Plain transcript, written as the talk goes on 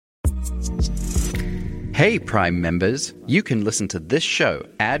Hey, Prime members, you can listen to this show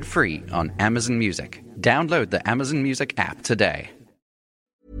ad-free on Amazon Music. Download the Amazon Music app today.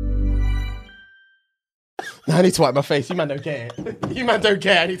 No, I need to wipe my face. You man don't care. You man don't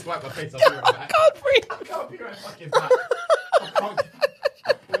care. I need to wipe my face. I'll be right back. I can't breathe. I can't be right fucking back.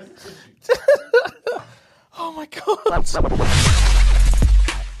 Oh my God.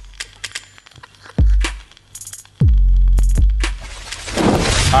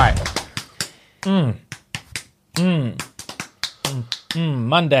 All right.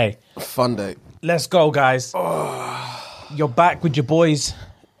 Monday. Fun day. Let's go, guys. You're back with your boys,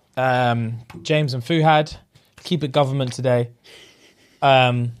 James and Fuhad. Keep it government today.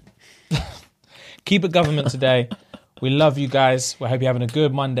 Keep it government today. We love you guys. We hope you're having a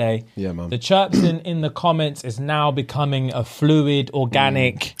good Monday. Yeah, man. The chirping in the comments is now becoming a fluid,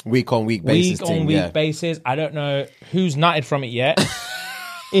 organic, week on week basis. Basis. I don't know who's nutted from it yet.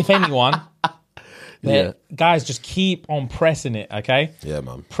 If anyone. Yeah. Guys, just keep on pressing it, okay? Yeah,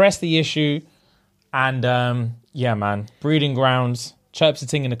 man. Press the issue. And, yeah, man. Breeding grounds. Chirps a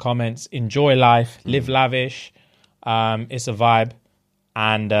ting in the comments. Enjoy life. Live lavish. It's a vibe.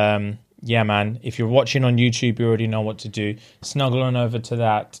 And, yeah, man. If you're watching on YouTube, you already know what to do. Snuggle on over to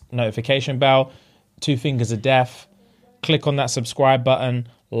that notification bell. 2 fingers of death. Click on that subscribe button.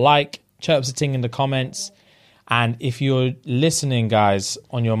 Like. Chirps a ting in the comments. And if you're listening, guys,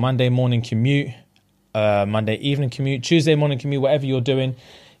 on your Monday morning commute, Monday evening commute, Tuesday morning commute, whatever you're doing,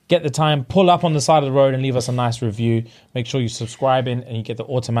 get the time, pull up on the side of the road and leave us a nice review. Make sure you subscribe in and you get the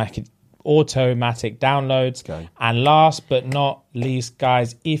automatic downloads. Okay. And last but not least,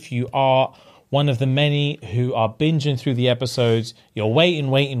 guys, if you are one of the many who are binging through the episodes, you're waiting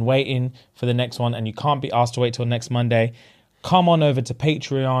for the next one and you can't be asked to wait till next Monday, come on over to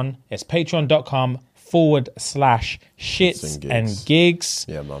Patreon. It's patreon.com/ShxtsnGigs.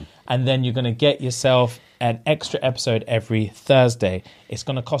 Yeah, man. And then you're going to get yourself an extra episode every Thursday. It's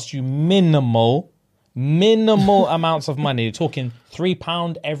going to cost you minimal amounts of money. You're talking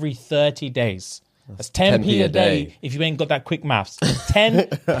 £3 every 30 days. That's 10p a day if you ain't got that quick maths. 10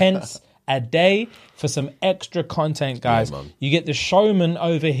 pence a day for some extra content, guys. Yeah, man. You get the showman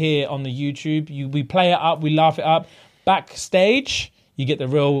over here on the YouTube. We play it up, we laugh it up. Backstage, you get the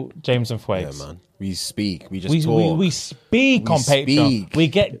real James and Fuegs. Yeah, man. We speak. We just talk. We speak on Patreon. We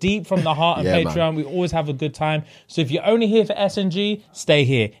get deep from the heart of Yeah, Patreon. man. We always have a good time. So if you're only here for SNG, stay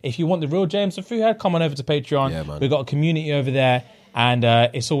here. If you want the real James and Fuhad, come on over to Patreon. Yeah, man. We've got a community over there, and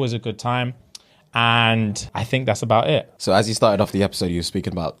it's always a good time. And I think that's about it. So as you started off the episode, you were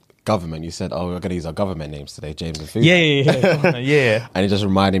speaking about government. You said, "Oh, we're going to use our government names today, James and Fuhad." Yeah. Yeah. And it just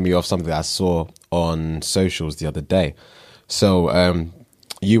reminded me of something that I saw on socials the other day. So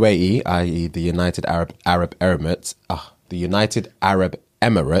UAE, i.e. the United Arab Emirates,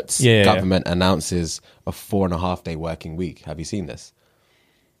 government announces a 4.5 day working week. Have you seen this?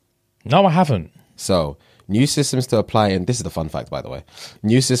 No, I haven't. So new systems to apply in, this is the fun fact, by the way,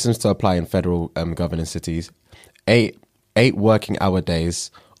 new systems to apply in federal governing cities, eight working hour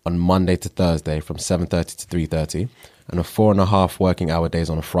days on Monday to Thursday from 7:30 to 3:30, and a 4.5 working hour days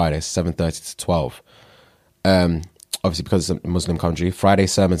on a Friday, 7:30 to 12. Obviously, because it's a Muslim country, Friday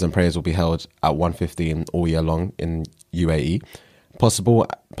sermons and prayers will be held at 1:15 all year long in UAE.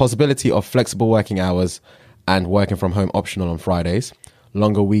 Possibility of flexible working hours and working from home optional on Fridays.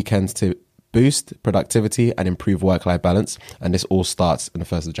 Longer weekends to boost productivity and improve work-life balance. And this all starts on the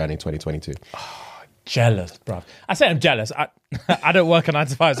 1st of January 2022. Jealous, bruv. I say I'm jealous. I don't work a 9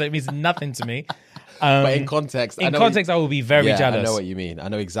 to 5, so it means nothing to me. But in context, I will be very jealous. I know what you mean. I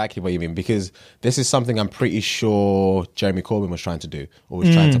know exactly what you mean, because this is something I'm pretty sure Jeremy Corbyn was trying to do, or was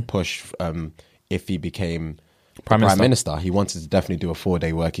trying to push if he became Prime Minister. He wanted to definitely do a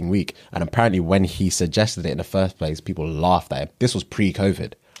 4-day working week. And apparently when he suggested it in the first place, people laughed at him. This was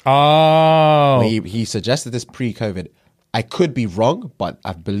pre-COVID. Oh. When he suggested this pre-COVID. I could be wrong, but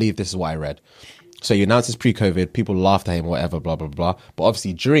I believe this is what I read. So he announced this pre-COVID, people laughed at him, whatever, blah, blah, blah. But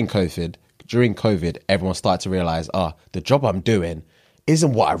obviously during COVID, everyone started to realize, the job I'm doing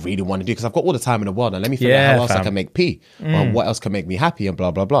isn't what I really want to do, because I've got all the time in the world, and let me figure out how else I can make P, or what else can make me happy, and blah,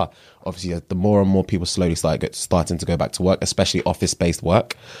 blah, blah. Obviously, the more and more people slowly starting to go back to work, especially office-based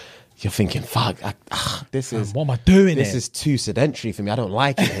work, you're thinking, fuck, this is... What am I doing This here? is too sedentary for me. I don't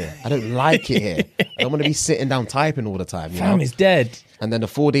like it here. I don't want to be sitting down typing all the time. Fam is dead. And then the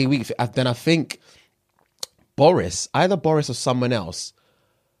 4-day week, then I think either Boris or someone else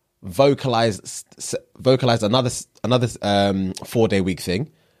vocalized another 4-day week thing,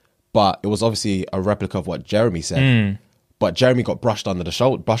 but it was obviously a replica of what Jeremy said. But Jeremy got brushed under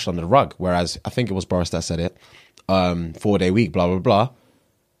the rug, whereas I think it was Boris that said it. 4-day week, blah blah blah.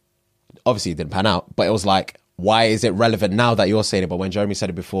 obviously it didn't pan out, but it was like, why is it relevant now that you're saying it? But when Jeremy said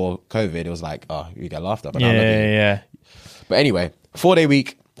it before COVID, it was like, oh, you get laughed at. But now look at you. Yeah. But anyway, 4-day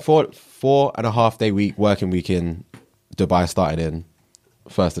week, 4.5 day week, working week in Dubai started in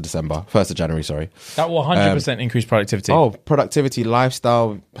 1st of January, sorry. That will 100% increase productivity. Oh, productivity,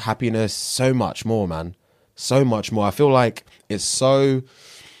 lifestyle, happiness, so much more, man. So much more. I feel like it's so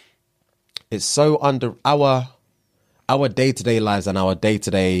under our day-to-day lives and our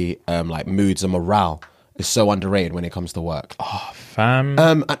day-to-day like moods and morale is so underrated when it comes to work. Oh, fam.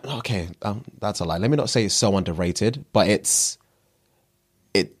 Okay, that's a lie. Let me not say it's so underrated, but it's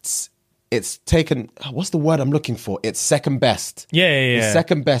taken, what's the word I'm looking for? It's second best. Yeah. It's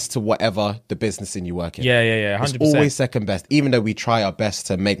second best to whatever the business in you work in. Yeah, 100%. It's always second best, even though we try our best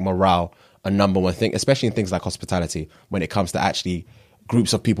to make morale a number one thing, especially in things like hospitality, when it comes to actually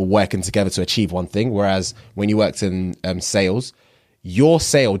groups of people working together to achieve one thing. Whereas when you worked in sales, your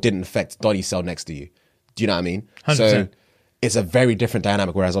sale didn't affect Donny's sale next to you. Do you know what I mean? 100%. So it's a very different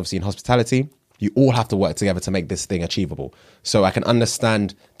dynamic. Whereas obviously in hospitality, you all have to work together to make this thing achievable. So I can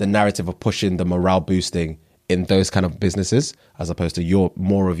understand the narrative of pushing the morale boosting in those kind of businesses as opposed to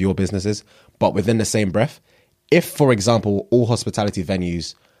more of your businesses. But within the same breath, if, for example, all hospitality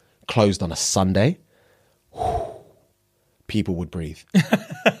venues closed on a Sunday, people would breathe.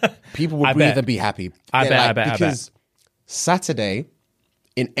 People would breathe and be happy. I bet. Because Saturday,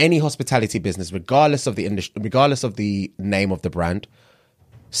 in any hospitality business, regardless of the industry, regardless of the name of the brand,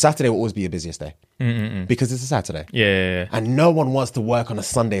 Saturday will always be your busiest day because it's a Saturday. Yeah. And no one wants to work on a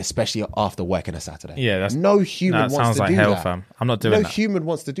Sunday, especially after working a Saturday. Yeah, no human wants sounds to like do hell, that. fam. I'm not doing that. No human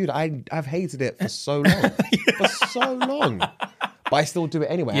wants to do that. I've hated it for so long. For so long. But I still do it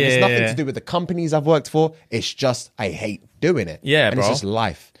anyway. And it's nothing to do with the companies I've worked for. It's just I hate doing it. Yeah, and bro. it's just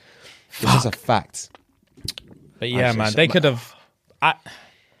life. It's just a fact. But yeah, man, they could have...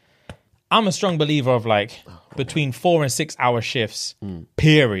 I'm a strong believer of like between 4 and 6 hour shifts,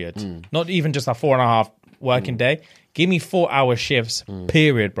 period. Not even just a 4.5 working day. Give me 4-hour shifts,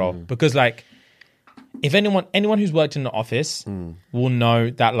 period, bro. Because like, if anyone who's worked in the office will know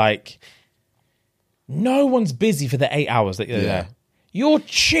that like, no one's busy for the 8 hours that you're there. You're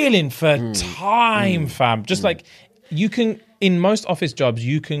chilling for time, fam. Just like you can, in most office jobs,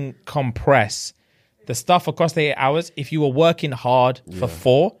 you can compress the stuff across the 8 hours. If you were working hard for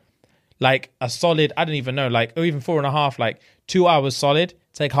 4, like a solid, I don't even know, like, or even 4.5, like 2 hours solid,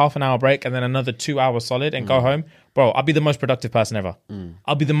 take half an hour break and then another 2 hours solid and go home. Bro, I'll be the most productive person ever.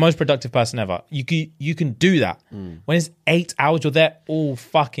 I'll be the most productive person ever. You can do that. When it's 8 hours, you're there all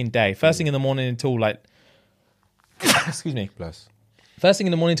fucking day. First thing in the morning until like, excuse me. Bless. First thing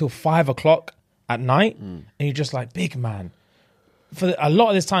in the morning until 5 o'clock at night. And you're just like, big man. For a lot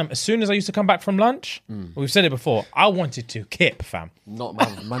of this time, as soon as I used to come back from lunch, we've said it before, I wanted to kip, fam. Not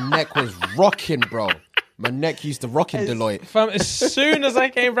my neck was rocking, bro. My neck used to rock in Deloitte. Fam, as soon as I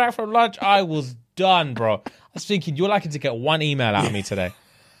came back from lunch, I was done, bro. I was thinking, you're likely to get one email out of me today.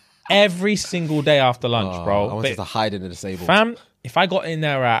 Every single day after lunch, bro. I wanted to hide in the disabled. Fam, if I got in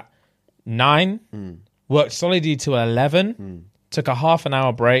there at 9, worked solidly to 11, took a half an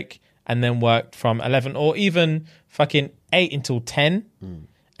hour break, and then worked from 11 or even fucking 8 until 10, and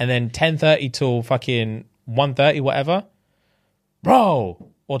then 10:30 till fucking 1:30, whatever.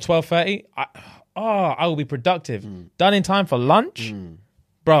 Bro, or 12:30, I will be productive. Done in time for lunch,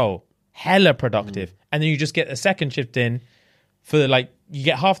 bro, hella productive. And then you just get a second shift in for like, you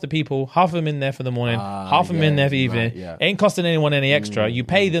get half the people, half of them in there for the morning, half of them in there for evening. Right, yeah. It ain't costing anyone any extra. You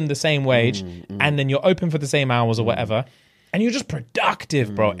pay them the same wage, and then you're open for the same hours or whatever. And you're just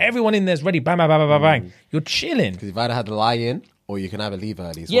productive, bro. Everyone in there's ready. Bang, bang, bang, bang, bang, bang. You're chilling. Because you've either had to lie in or you can either leave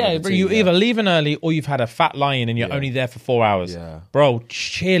early. Yeah, bro, you're either leaving early or you've had a fat lie-in and you're only there for 4 hours. Yeah. Bro,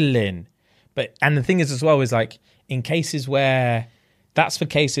 chilling. And the thing is as well is like, in cases where that's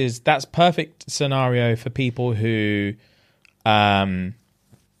perfect scenario for people who,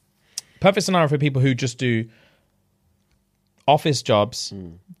 just do office jobs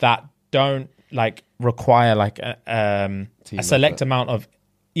that don't like require like a select amount of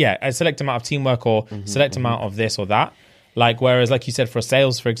teamwork or select amount of this or that. Like, whereas like you said, for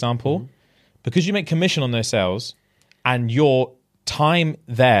sales, for example, because you make commission on those sales and your time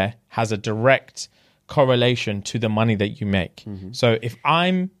there has a direct correlation to the money that you make. So if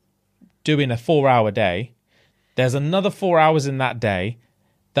I'm doing a 4-hour day, there's another 4 hours in that day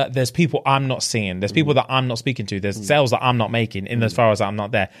that there's people I'm not seeing. There's people that I'm not speaking to. There's sales that I'm not making in as far as I'm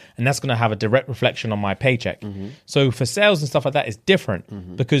not there. And that's going to have a direct reflection on my paycheck. So for sales and stuff like that, it's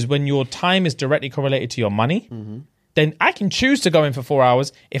different because when your time is directly correlated to your money, then I can choose to go in for 4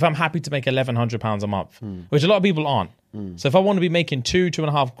 hours if I'm happy to make £1,100 a month, which a lot of people aren't. So if I want to be making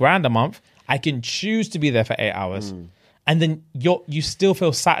 2.5 grand a month, I can choose to be there for 8 hours. And then you still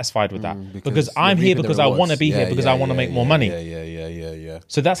feel satisfied with that because I'm here because I want to be here because I want to make more money. Yeah.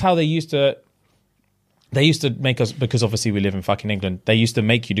 So that's how they used to make us, because obviously we live in fucking England. They used to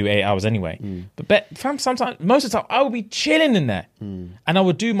make you do 8 hours anyway. But fam, sometimes, most of the time, I would be chilling in there, and I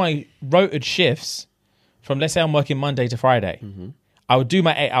would do my rotated shifts from, let's say I'm working Monday to Friday. I would do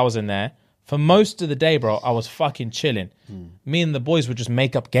my 8 hours in there. For most of the day, bro, I was fucking chilling. Me and the boys would just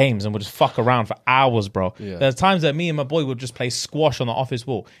make up games and would just fuck around for hours, bro. Yeah. There's times that me and my boy would just play squash on the office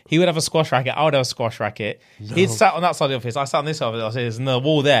wall. He would have a squash racket, I would have a squash racket. He'd sat on that side of the office, I sat on this side of the office, and the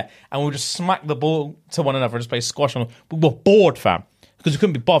wall there, and we would just smack the ball to one another and just play squash on. We were bored, fam, because we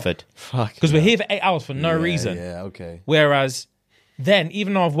couldn't be bothered. Because we're here for 8 hours for no reason. Yeah, okay. Whereas then,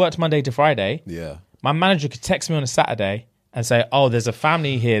 even though I've worked Monday to Friday, Yeah. my manager could text me on a Saturday and say, oh, there's a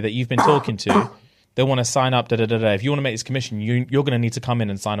family here that you've been talking to. They want to sign up, da-da-da-da. If you want to make this commission, you're going to need to come in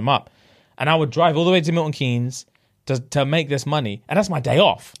and sign them up. And I would drive all the way to Milton Keynes to make this money. And that's my day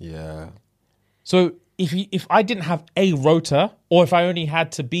off. Yeah. So if I didn't have a rota, or if I only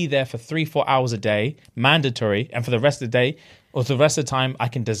had to be there for 3-4 hours a day, mandatory, and for the rest of the day, or the rest of the time, I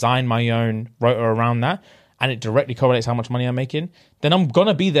can design my own rota around that, and it directly correlates how much money I'm making, then I'm going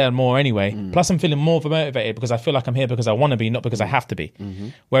to be there more anyway. Plus, I'm feeling more motivated because I feel like I'm here because I want to be, not because I have to be.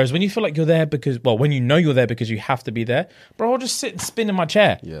 Whereas when you feel like you're there because, well, when you know you're there because you have to be there, bro, I'll just sit and spin in my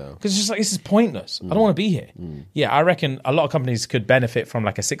chair. Yeah. Because it's just like, this is pointless. I don't want to be here. Yeah, I reckon a lot of companies could benefit from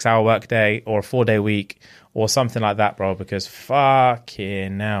like a 6-hour work day or a 4-day week or something like that, bro, because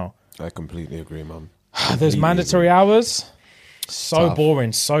fucking hell. I completely agree, man. Those mandatory hours, so Tough.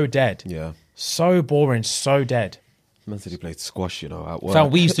 boring, so dead. Yeah. So boring, so dead. Man said he played squash, at work. Fam,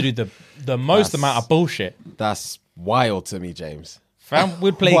 we used to do the most amount of bullshit. That's wild to me, James. Fam,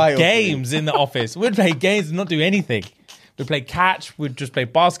 we'd play Wild. games in the office. We'd play games and not do anything. We'd play catch. We'd just play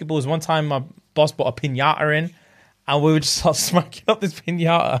basketball. One time my boss brought a piñata in, and we would just start smacking up this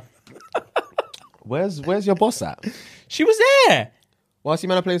piñata. Where's your boss at? She was there. Whilst you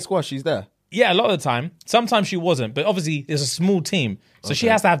man are playing squash, she's there. Yeah, a lot of the time. Sometimes she wasn't, but obviously there's a small team, so she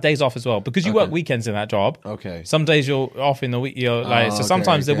has to have days off as well because you work weekends in that job. Okay. Some days you're off in the week. You're like, so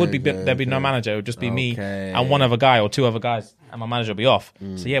sometimes there would be there'd be no manager. It would just be me and one other guy or two other guys, and my manager would be off.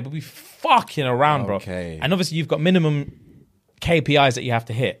 So yeah, we'd be fucking around, bro. Okay. And obviously you've got minimum KPIs that you have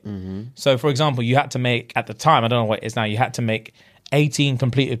to hit. So for example, you had to make at the time, I don't know what it is now, you had to make 18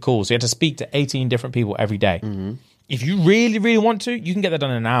 completed calls. So you had to speak to 18 different people every day. If you really, really want to, you can get that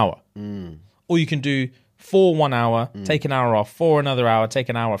done in an hour. Or you can do 4 1 hour, take an hour off, 4 another hour, take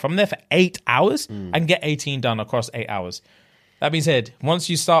an hour off. I'm there for 8 hours and get 18 done across 8 hours. That being said, once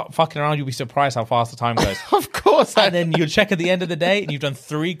you start fucking around, you'll be surprised how fast the time goes. Of course. And then you'll check at the end of the day and you've done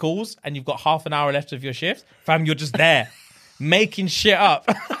 3 calls and you've got half an hour left of your shift. Fam, you're just there making shit up.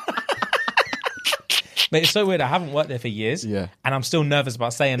 Mate, it's so weird. I haven't worked there for years. Yeah. And I'm still nervous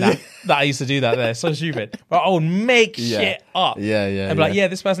about saying that I used to do that there. It's so stupid. But I would make shit up. Yeah. And be like, yeah,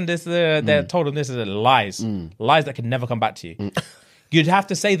 this person, they told them this is lies. Lies that can never come back to you. You'd have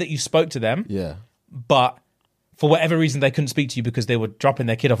to say that you spoke to them. Yeah. But for whatever reason, they couldn't speak to you because they were dropping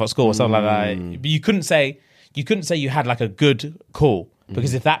their kid off at school or something like that. But you couldn't say you had like a good call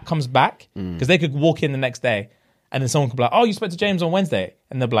because if that comes back, because they could walk in the next day and then someone could be like, oh, you spoke to James on Wednesday.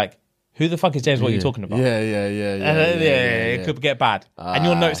 And they'll be like, who the fuck is James? What are you talking about? Yeah. It could get bad. And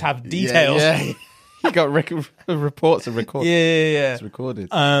your notes have details. Yeah. You got reports and records. Yeah. It's recorded.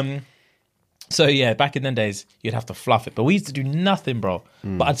 So yeah, back in them days, you'd have to fluff it. But we used to do nothing, bro.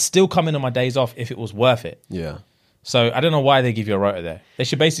 But I'd still come in on my days off if it was worth it. Yeah. So I don't know why they give you a rota there. They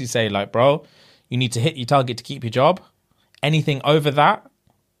should basically say like, bro, you need to hit your target to keep your job. Anything over that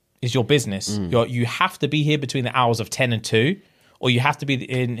is your business. You have to be here between the hours of 10 and 2. Or you have to be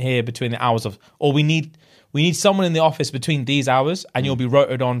in here between the hours of, or we need someone in the office between these hours, and you'll be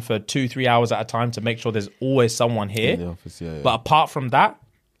rotated on for 2-3 hours at a time to make sure there's always someone here. In the office, yeah. But apart from that,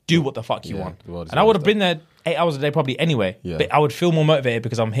 do what the fuck you want. And I would have been there 8 hours a day probably anyway. Yeah. But I would feel more motivated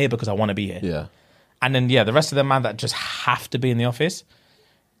because I'm here because I want to be here. Yeah. And then the rest of them, man, that just have to be in the office,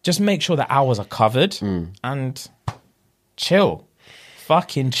 just make sure the hours are covered and chill.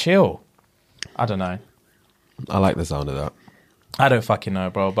 Fucking chill. I don't know. I like the sound of that. I don't fucking know,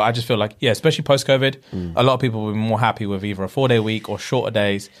 bro. But I just feel like, especially post-COVID, a lot of people will be more happy with either a 4-day week or shorter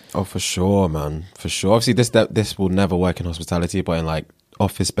days. Oh, for sure, man. For sure. Obviously, this will never work in hospitality, but in like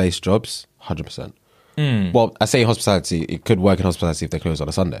office-based jobs, 100%. Well, I say hospitality, it could work in hospitality if they close on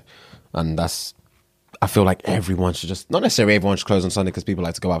a Sunday. And I feel like everyone should just, not necessarily everyone should close on Sunday because people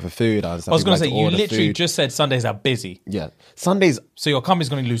like to go out for food. I was going to say, you literally just said Sundays are busy. Yeah. Sundays. So your company's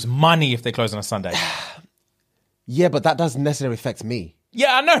going to lose money if they close on a Sunday. Yeah, but that doesn't necessarily affect me.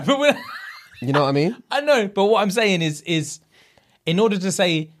 Yeah, I know, but You know what I mean? I know, but what I'm saying is in order to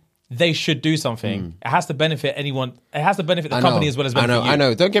say they should do something, it has to benefit anyone. It has to benefit the company as well as benefit you. I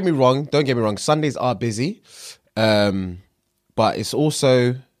know. Don't get me wrong. Sundays are busy, but it's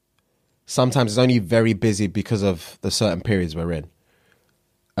also sometimes it's only very busy because of the certain periods we're in.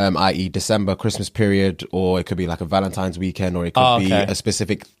 I.e. December, Christmas period, or it could be like a Valentine's weekend, or it could be a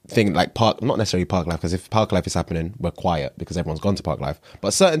specific thing like not necessarily park life, because if park life is happening, we're quiet because everyone's gone to park life.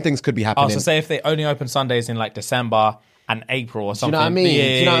 But certain things could be happening. Oh, so say if they only open Sundays in like December and April or something. Do you know what I mean? Yeah,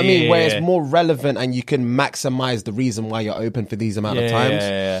 Do you know what I mean? Where yeah. it's more relevant and you can maximize the reason why you're open for these amount of times.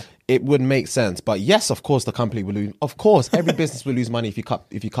 Yeah. It would make sense. But yes, of course, the company will lose. Of course, every business will lose money if you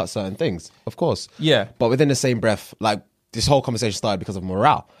cut certain things. Of course. Yeah. But within the same breath, like this whole conversation started because of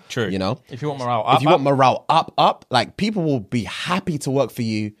morale. True. You know? If you want morale up, if you want morale up, like people will be happy to work for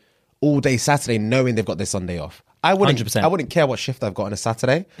you all day Saturday knowing they've got their Sunday off. I wouldn't 100%. I wouldn't care what shift I've got on a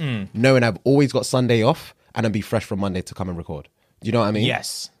Saturday, knowing I've always got Sunday off and I'd be fresh from Monday to come and record. Do you know what I mean?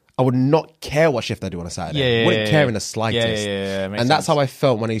 Yes. I would not care what shift I do on a Saturday. Yeah, Wouldn't care in the Yeah, slightest. makes And that's sense. how I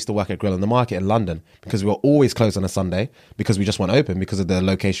felt when I used to work at Grill in the Market in London, because we were always closed on a Sunday because we just weren't open because of the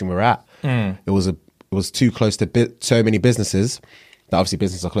location we were at. It was too close to so many businesses that obviously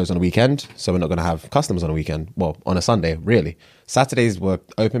businesses are closed on a weekend, so we're not going to have customers on a weekend. Well, on a Sunday, really. Saturdays were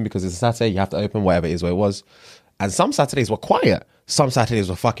open because it's a Saturday, you have to open whatever it is where it was. And some Saturdays were quiet. Some Saturdays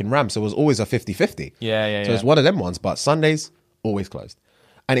were fucking rammed, so it was always a 50-50. So it's one of them ones, but Sundays, always closed.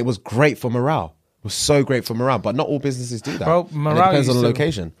 And it was great for morale. It was so great for morale, but not all businesses do that. Bro, And morale it depends on the used to-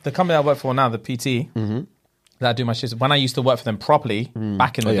 location. The company I work for now, the PT, that I do my shifts, when I used to work for them properly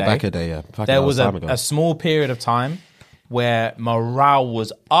back in the day, Back in the day, yeah. Fucking there hell, was time ago. a small period of time where morale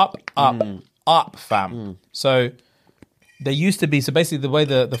was up, fam. So there used to be, so basically the way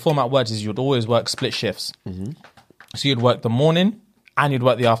the format worked is you'd always work split shifts. So you'd work the morning and you'd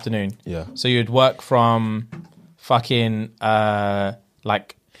work the afternoon. Yeah. So you'd work from fucking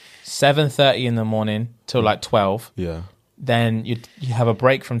like 7:30 in the morning till like 12. Yeah. Then you have a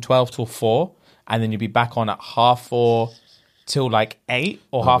break from 12 till 4, and then you'd be back on at 4:30 till like 8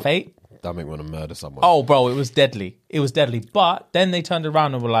 or 8:30. That make me want to murder someone. Oh, bro, it was deadly. It was deadly. But then they turned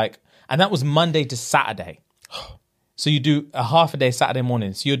around and were like, and that was Monday to Saturday. So you do a half a day Saturday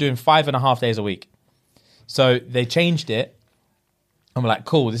morning. So you're doing 5.5 days a week. So they changed it. And we're like,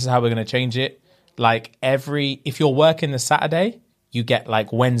 cool, this is how we're going to change it. Like if you're working the Saturday, you get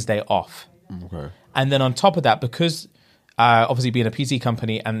like Wednesday off. Okay. And then on top of that, because obviously being a PT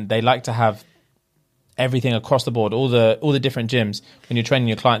company and they like to have everything across the board, all the different gyms, when you're training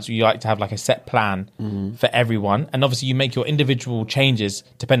your clients, you like to have like a set plan for everyone. And obviously you make your individual changes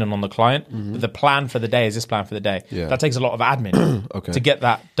depending on the client. But the plan for the day is this plan for the day. Yeah. That takes a lot of admin Okay. to get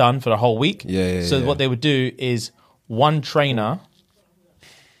that done for the whole week. So Yeah. what they would do is one trainer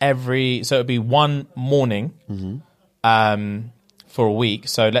so it'd be one morning for a week.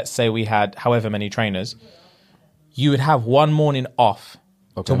 So let's say we had however many trainers. You would have one morning off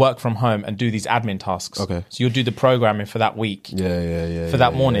to work from home and do these admin tasks. Okay. So you'll do the programming for that week. Yeah. For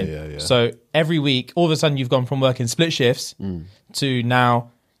that morning. Yeah. So every week, all of a sudden you've gone from working split shifts to now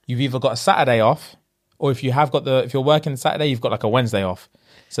you've either got a Saturday off, or if you're working Saturday, you've got like a Wednesday off.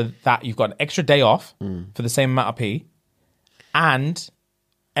 So that you've got an extra day off for the same amount of P. And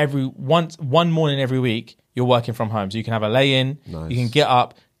one morning every week, you're working from home. So you can have a lay-in, Nice. you can get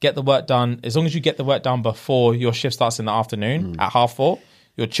up, get the work done. As long as you get the work done before your shift starts in the afternoon at 4:30,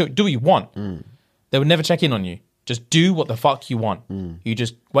 you'll do what you want. They would never check in on you. Just do what the fuck you want. You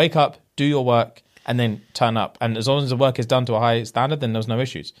just wake up, do your work, and then turn up. And as long as the work is done to a high standard, then there's no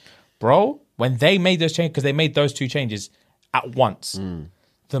issues. Bro, when they made those changes, because they made those two changes at once,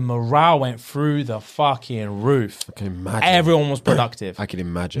 the morale went through the fucking roof. I can imagine. Everyone was productive. I can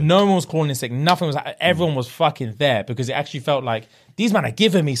imagine. No one was calling in sick. Nothing was. Everyone was fucking there because it actually felt like these men are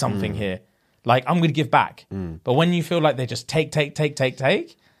giving me something here. Like I'm going to give back. But when you feel like they just take,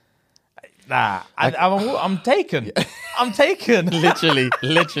 nah, I'm taken. I'm taken.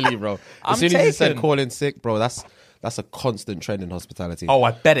 literally, bro. I'm As soon as you said taken. call in sick, bro, that's a constant trend in hospitality. Oh,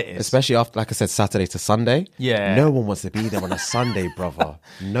 I bet it is. Especially after, like I said, Saturday to Sunday. Yeah. No one wants to be there on a Sunday, brother.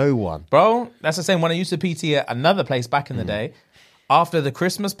 No one. Bro, that's the same. When I used to PT at another place back in the day, after the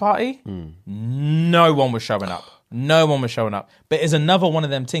Christmas party, no one was showing up. No one was showing up. But it's another one of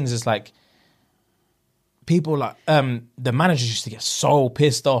them things. It's like people like the managers used to get so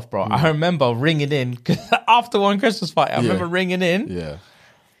pissed off, bro. I remember ringing in after one Christmas party. I remember ringing in Yeah.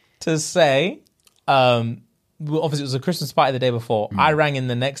 to say, well, obviously it was a Christmas party the day before. I rang in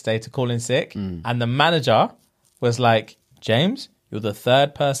the next day to call in sick, and the manager was like, "James, you're the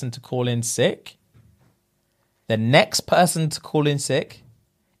third person to call in sick." The next person to call in sick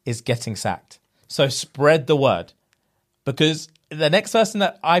is getting sacked. So spread the word, because the next person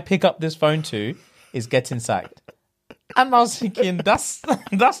that I pick up this phone to is getting sacked. And I was thinking, that's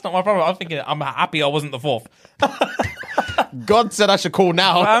not my problem. I'm thinking, I'm happy I wasn't the fourth. God said I should call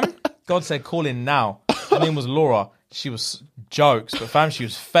now. God said, call in now. Her name was Laura. She was jokes, but fam, she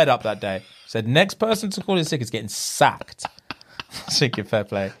was fed up that day. Said, next person to call in sick is getting sacked. Thinking fair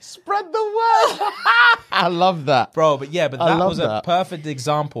play. Spread the word. I love that. Bro, but that was a perfect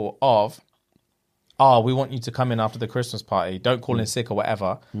example of, we want you to come in after the Christmas party. Don't call in sick or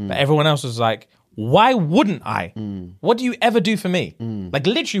whatever. But everyone else was like, why wouldn't I? What do you ever do for me? Like,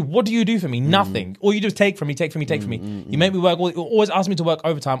 literally, what do you do for me? Nothing. All you do is take from me. You make me work. Always ask me to work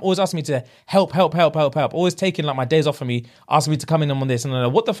overtime. Always ask me to help. Always taking like my days off from me. Asking me to come in on this.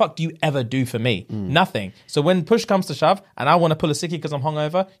 And what the fuck do you ever do for me? Nothing. So when push comes to shove and I want to pull a sickie because I'm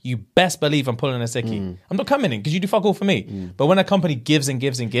hungover, you best believe I'm pulling a sickie. I'm not coming in because you do fuck all for me. But when a company gives and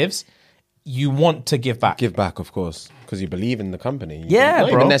gives and gives, you want to give back. Give back, of course, because you believe in the company. Yeah,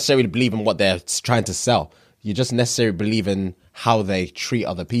 not bro. even necessarily believe in what they're trying to sell. You just necessarily believe in how they treat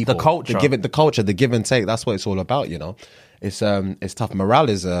other people. The culture. The culture, the give and take. That's what it's all about, you know. It's tough.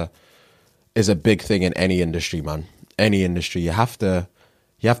 Morale is a big thing in any industry, man. Any industry. You have to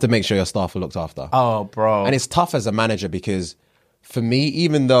make sure your staff are looked after. Oh, bro. And it's tough as a manager because for me,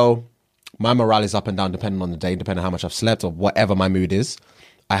 even though my morale is up and down depending on the day, depending on how much I've slept or whatever my mood is,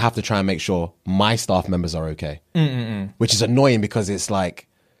 I have to try and make sure my staff members are okay. Which is annoying because it's like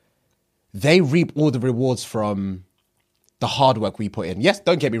they reap all the rewards from the hard work we put in. Yes,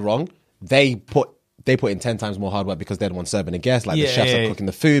 don't get me wrong. They put in 10 times more hard work because they're the ones serving the guests. Like the chefs are cooking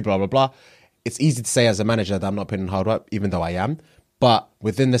the food, blah, blah, blah. It's easy to say as a manager that I'm not putting in hard work, even though I am. But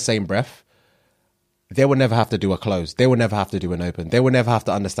within the same breath, they will never have to do a close. They will never have to do an open. They will never have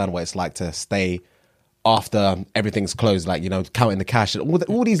to understand what it's like to stay after everything's closed, like, you know, counting the cash and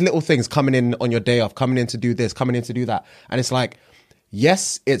all these little things coming in on your day off, coming in to do this, coming in to do that. And it's like,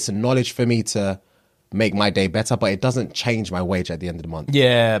 yes, it's knowledge for me to make my day better, but it doesn't change my wage at the end of the month.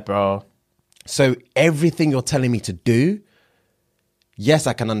 Yeah, bro. So everything you're telling me to do, yes,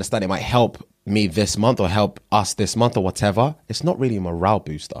 I can understand it might help me this month or help us this month or whatever. It's not really a morale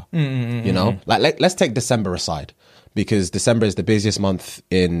booster, you know? Like, let's take December aside, because December is the busiest month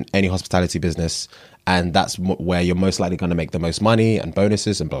in any hospitality business. And that's where you're most likely going to make the most money and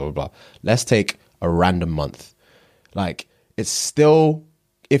bonuses and blah, blah, blah. Let's take a random month. Like, it's still,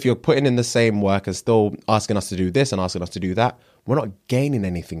 if you're putting in the same work and still asking us to do this and asking us to do that, we're not gaining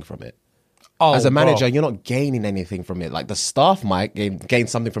anything from it. As a manager, you're not gaining anything from it. Like, the staff might gain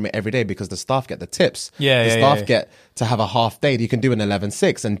something from it every day because the staff get the tips. The staff get to have a half day. You can do an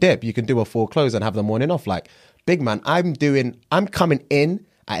 11-6 and dip. You can do a 4 close and have the morning off. Like, big man, I'm coming in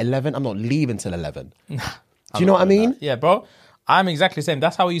at 11, I'm not leaving till 11. Do you know what I mean? Yeah, bro. I'm exactly the same.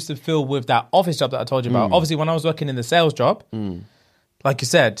 That's how I used to feel with that office job that I told you about. Obviously, when I was working in the sales job, like you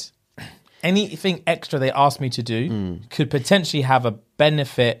said, anything extra they asked me to do could potentially have a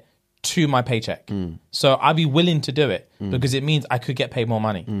benefit to my paycheck. So I'd be willing to do it because it means I could get paid more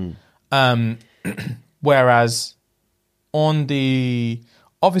money. Whereas on the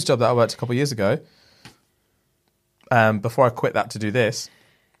office job that I worked a couple of years ago, before I quit that to do this,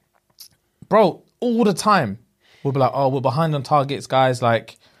 bro, all the time we'll be like, oh, we're behind on targets, guys.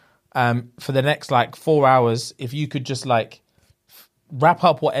 Like, for the next like 4 hours, if you could just like wrap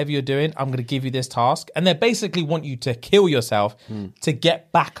up whatever you're doing, I'm going to give you this task. And they basically want you to kill yourself to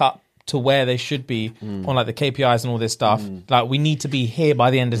get back up to where they should be on like the KPIs and all this stuff. Like, we need to be here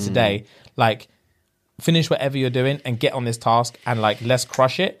by the end of today. Like, finish whatever you're doing and get on this task and like, let's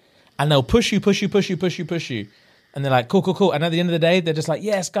crush it. And they'll push you. And they're like, cool. And at the end of the day, they're just like,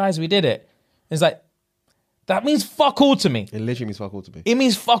 yes, guys, we did it. It's like, that means fuck all to me. It literally means fuck all to me. It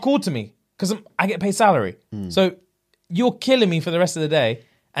means fuck all to me because I get paid salary. So you're killing me for the rest of the day.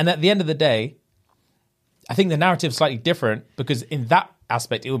 And at the end of the day, I think the narrative is slightly different because in that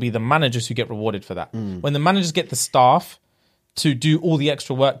aspect, it will be the managers who get rewarded for that. When the managers get the staff to do all the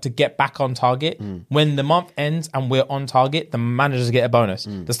extra work to get back on target, when the month ends and we're on target, the managers get a bonus.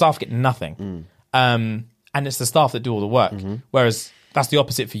 The staff get nothing. And it's the staff that do all the work. Whereas that's the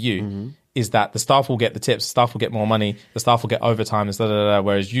opposite for you. Is that the staff will get the tips, the staff will get more money, the staff will get overtime, and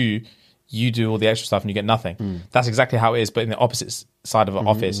whereas you do all the extra stuff and you get nothing. That's exactly how it is, but in the opposite side of an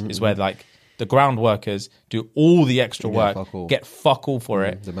office is where like the ground workers do all the extra work, get fuck all for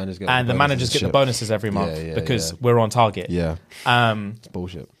it, the managers get the bonuses every month because we're on target. It's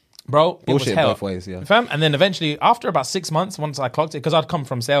bullshit. Bro, bullshit it was hell. both ways, And then eventually, after about 6 months, once I clocked it, because I'd come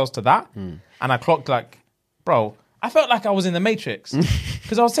from sales to that, and I clocked like, bro, I felt like I was in the Matrix.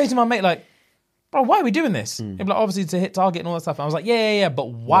 Because I was saying to my mate, like, bro, why are we doing this? He'd be like, obviously to hit target and all that stuff. And I was like, yeah, but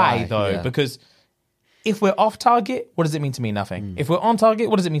why though? Yeah. Because if we're off target, what does it mean to me? Nothing. If we're on target,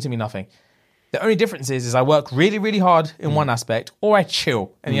 what does it mean to me? Nothing. The only difference is I work really, really hard in one aspect, or I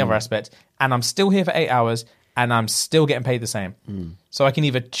chill in the other aspect, and I'm still here for 8 hours, and I'm still getting paid the same. So I can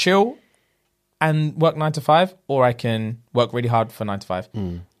either chill and work 9 to 5, or I can work really hard for 9 to 5.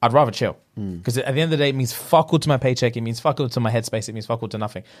 I'd rather chill. Because at the end of the day, it means fuck all to my paycheck. It means fuck all to my headspace. It means fuck all to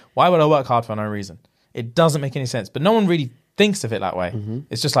nothing. Why would I work hard for no reason? It doesn't make any sense. But no one really thinks of it that way.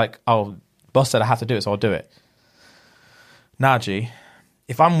 It's just like, oh, boss said I have to do it, so I'll do it. Nah, G.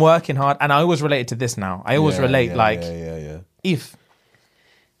 If I'm working hard, and I always relate it to this now. I always relate if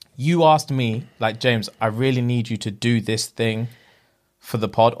you asked me, like, James, I really need you to do this thing for the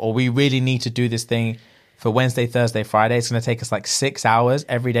pod, or we really need to do this thing for Wednesday, Thursday, Friday. It's going to take us like 6 hours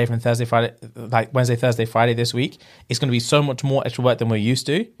every day from Thursday, Friday, like Wednesday, Thursday, Friday this week. It's going to be so much more extra work than we're used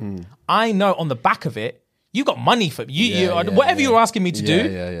to. I know on the back of it, you got money for whatever you're asking me to do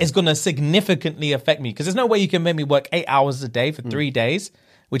is going to significantly affect me, because there's no way you can make me work 8 hours a day for 3 days,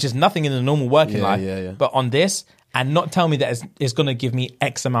 which is nothing in the normal working life. But on this, and not tell me that it's going to give me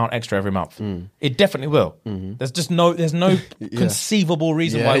X amount extra every month. It definitely will. There's no conceivable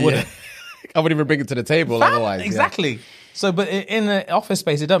reason why it wouldn't. I wouldn't even bring it to the table otherwise. Exactly. So, but in the office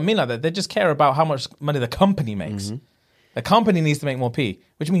space, it doesn't mean like that. They just care about how much money the company makes. The company needs to make more P,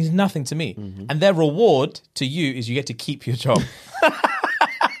 which means nothing to me. And their reward to you is you get to keep your job.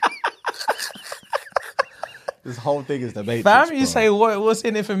 This whole thing is the Matrix. Fam, you say, what's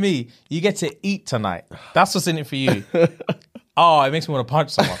in it for me? You get to eat tonight. That's what's in it for you. Oh, it makes me want to punch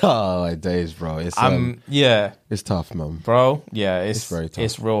someone. Oh, my days, bro. It's it's tough, man. Bro, yeah, it's very tough.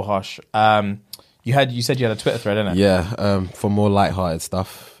 It's real harsh. You said you had a Twitter thread, innit? Yeah, for more lighthearted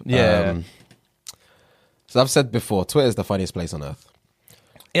stuff. Yeah. So I've said before, Twitter is the funniest place on earth.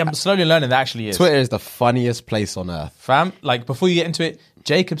 Yeah, I'm slowly learning that actually is. Twitter is the funniest place on earth. Fam, like before you get into it,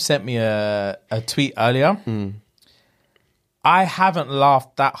 Jacob sent me a tweet earlier. I haven't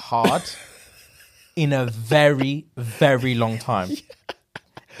laughed that hard in a very, very long time.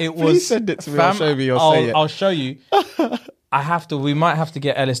 It was. Please send it to me. I'll show me. I'll show you. We might have to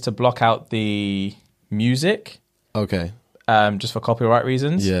get Ellis to block out the music. Okay. Just for copyright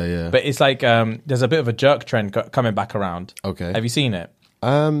reasons. Yeah. But it's like there's a bit of a jerk trend coming back around. Okay. Have you seen it?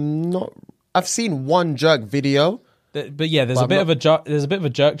 Not. I've seen one jerk video. But yeah, there's a bit of a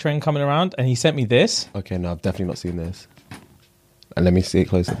jerk trend coming around, and he sent me this. Okay, no, I've definitely not seen this. And let me see it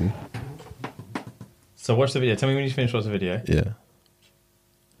closely. So watch the video. Tell me when you finish watching the video.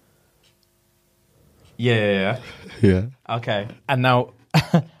 Yeah. Yeah. Okay. And now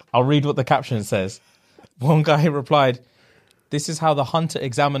I'll read what the caption says. One guy replied, "This is how the Hunter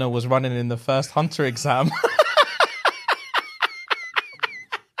examiner was running in the first Hunter exam."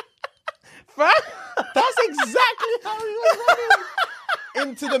 That's exactly how he was running.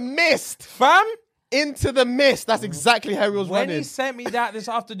 Into the mist. Fam? Into the mist. That's exactly how he was running. When he sent me that this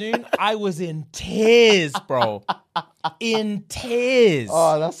afternoon, I was in tears, bro. In tears.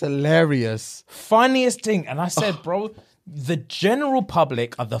 Oh, that's hilarious. Funniest thing. And I said, bro, the general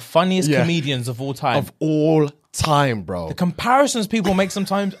public are the funniest comedians of all time. Of all time, bro. The comparisons people make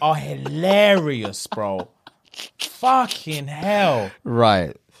sometimes are hilarious, bro. Fucking hell.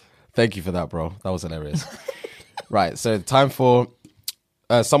 Right. Thank you for that, bro. That was hilarious. Right. So time for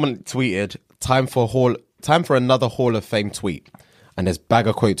someone tweeted time for another Hall of Fame tweet, and there's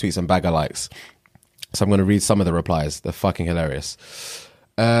bagger quote tweets and bagger likes. So I'm going to read some of the replies. They're fucking hilarious.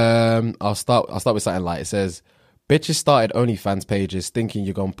 I'll start with something light. It says, "Bitches started OnlyFans pages thinking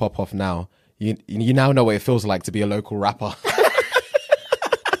you're gonna pop off now. You now know what it feels like to be a local rapper."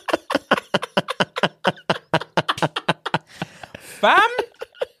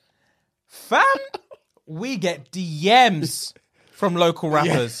 Fam, we get DMs from local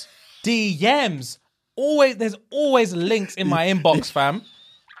rappers. DMs. There's always links in my inbox, fam.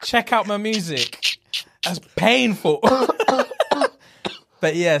 Check out my music. That's painful.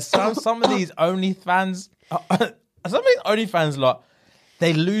 But yeah, some of these OnlyFans lot,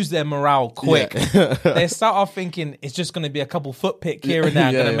 they lose their morale quick. Yeah. They start off thinking it's just going to be a couple foot pick here and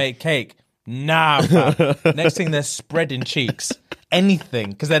there, going to make cake. Nah, fam. Next thing they're spreading cheeks.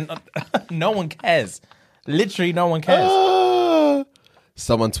 Anything, because then no one cares. Literally, no one cares.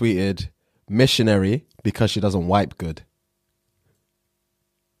 Someone tweeted, "Missionary because she doesn't wipe good."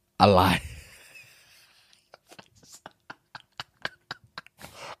 A lie.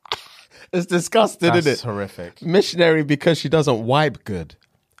 It's disgusting, isn't it? That's horrific. Missionary because she doesn't wipe good.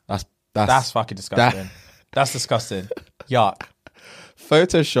 That's fucking disgusting. That's disgusting. Yuck.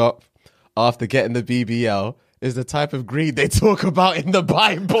 Photoshop after getting the BBL is the type of greed they talk about in the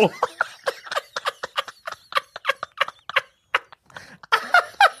Bible.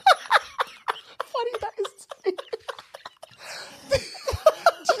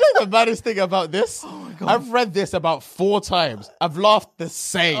 the baddest thing about this? Oh my God. I've read this about 4 times. I've laughed the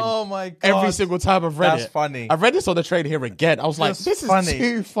same. Oh my God. Every single time I've read it. That's funny. I read this on the train here again. I was like, this is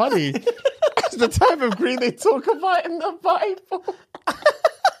too funny. It's the type of green they talk about in the Bible.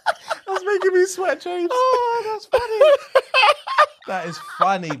 That's making me sweat, James. Oh, that's funny. That is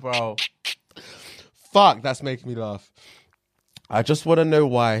funny, bro. Fuck, that's making me laugh. I just want to know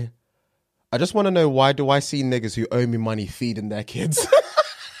why do I see niggas who owe me money feeding their kids?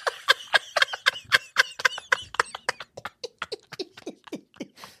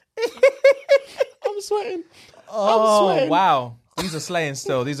 I'm sweating. Oh, wow. These are slaying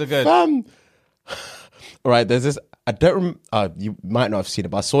still. These are good. All right, there's this. You might not have seen it,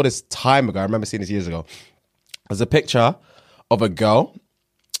 but I saw this time ago. I remember seeing this years ago. There's a picture of a girl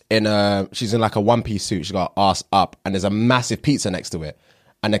she's in like a one-piece suit. She's got her ass up, and there's a massive pizza next to it.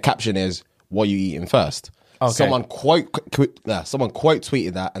 And the caption is, "What you eating first?" Okay. Someone quote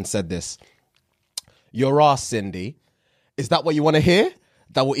tweeted that and said this: "Your ass, Cindy. Is that what you want to hear?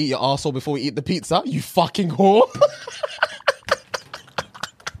 That we'll eat your arsehole before we eat the pizza? You fucking whore."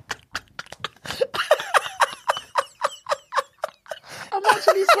 I'm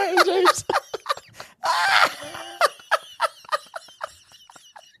actually sweating, James.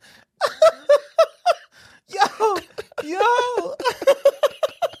 Yo.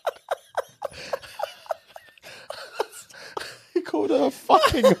 He called her a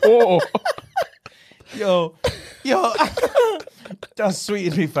fucking whore. Yo. That's sweet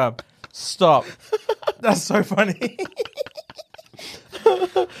as me, fam. Stop. That's so funny.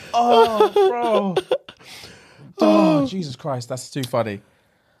 Oh, bro. Oh, Jesus Christ. That's too funny.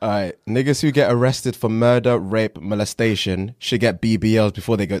 All right. Niggas who get arrested for murder, rape, molestation should get BBLs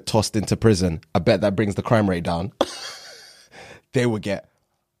before they get tossed into prison. I bet that brings the crime rate down. They would get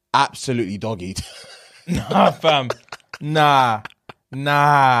absolutely dog-eared. Nah, fam. Nah.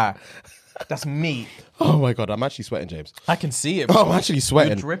 That's meat. Oh my God, I'm actually sweating, James. I can see it, bro. I'm actually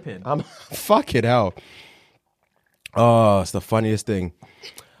sweating. You're dripping. I'm fucking hell. Oh, it's the funniest thing.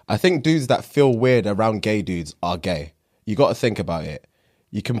 I think dudes that feel weird around gay dudes are gay. You got to think about it.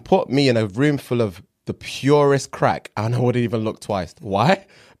 You can put me in a room full of the purest crack and I wouldn't even look twice. Why?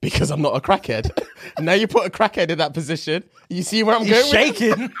 Because I'm not a crackhead. Now you put a crackhead in that position. You see where I'm going? He's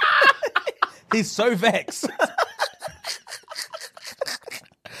shaking. He's so vexed.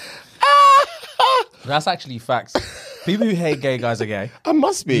 That's actually facts. People who hate gay guys are gay. I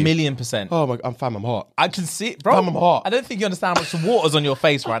must be. 1,000,000%. Oh my God, I'm hot. I can see it, bro. I'm hot. I don't think you understand how much water's on your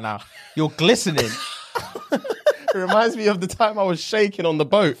face right now. You're glistening. It reminds me of the time I was shaking on the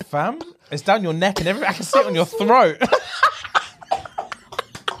boat. Fam, it's down your neck and everything. I can see it on your throat.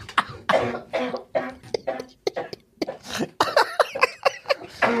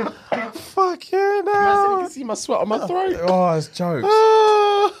 Fuck yeah, no. You can see my sweat on my throat. Oh, it's jokes.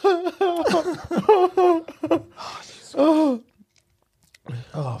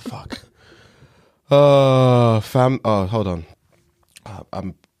 Oh, fuck. Fam. Oh, hold on. I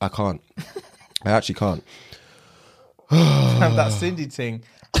can't. I actually can't. Fam, that Cindy thing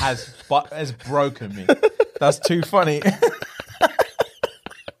has broken me. That's too funny.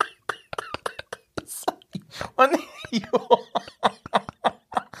 Yeah.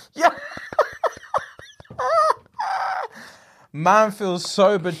 Man feels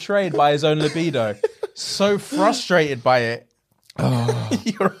so betrayed by his own libido, so frustrated by it. Oh.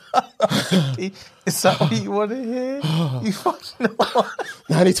 Is that what you want to hear? You fucking know.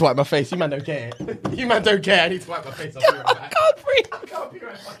 No, I need to wipe my face. You man don't care. You man don't care. I need to wipe my face. I'll be right back. I can't breathe. I can't be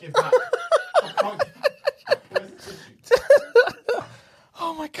right fucking back.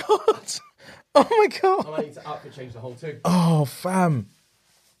 Oh my God. Oh my God. I need to outfit change the whole thing. Oh, fam.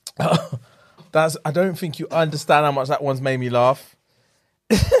 I don't think you understand how much that one's made me laugh.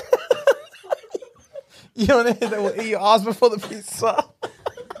 You want to hear that will eat your ass before the pizza?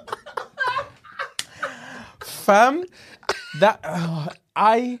 Fam,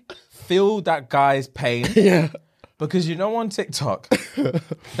 I feel that guy's pain. Yeah. Because you know on TikTok,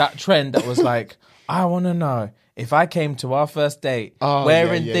 that trend that was like, I want to know if I came to our first date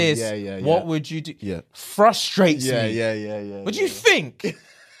wearing this, what would you do? Yeah. Frustrates me. Yeah. What do you think?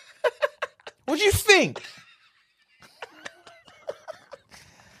 What do you think?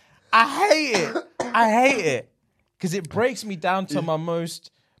 I hate it. Because it breaks me down to my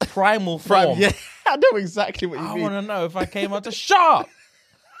most primal form. Yeah, I know exactly what you mean. I want to know if I came out to shut up.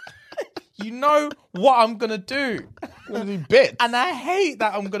 You know what I'm going to do. I'm going to do bits. And I hate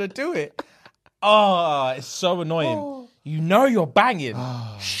that I'm going to do it. Oh, it's so annoying. Oh. You know you're banging.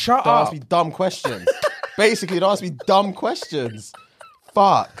 Shut Don't up. ask me dumb questions. Basically, don't ask me dumb questions.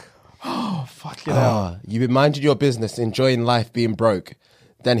 Fuck. Oh, fuck it out. You've been minding your business, enjoying life, being broke.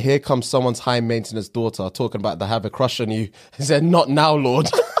 Then here comes someone's high maintenance daughter talking about they have a crush on you. He said, not now, Lord.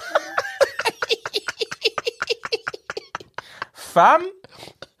 Fam,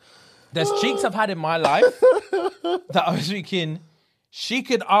 there's cheeks I've had in my life that I was thinking, she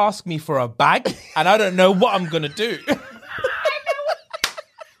could ask me for a bag and I don't know what I'm going to do.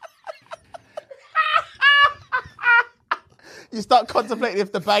 You start contemplating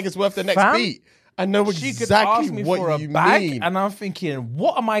if the bag is worth the next Fam, beat. I know She could ask exactly me what for a you bag mean. and I'm thinking,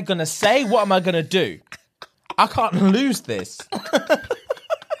 what am I going to say? What am I going to do? I can't lose this.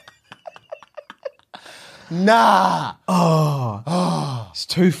 Nah. It's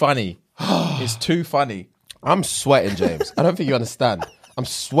too funny. It's too funny. I'm sweating, James. I don't think you understand. I'm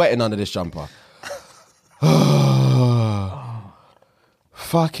sweating under this jumper.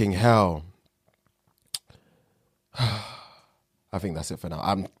 Fucking hell. I think that's it for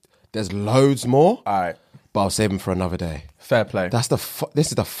now. There's loads more. All right. But I'll save them for another day. Fair play. This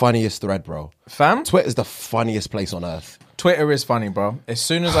is the funniest thread, bro. Fam? Twitter's the funniest place on earth. Twitter is funny, bro. As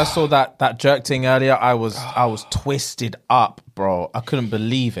soon as I saw that jerk thing earlier, I was twisted up, bro. I couldn't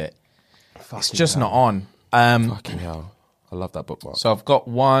believe it. It's just not on. Fucking hell. I love that bookmark. So I've got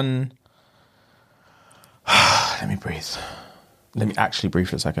one. Let me breathe. Let me actually breathe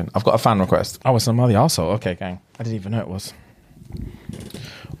for a second. I've got a fan request. Oh, it's another arsehole. Okay, gang. I didn't even know it was.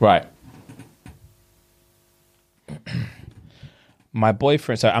 Right. My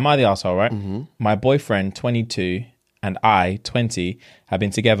boyfriend, so am I the arsehole, right? Mm-hmm. My boyfriend, 22, and I, 20, have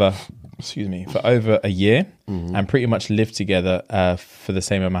been together, for over a year and pretty much lived together for the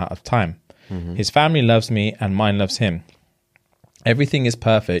same amount of time. Mm-hmm. His family loves me and mine loves him. Everything is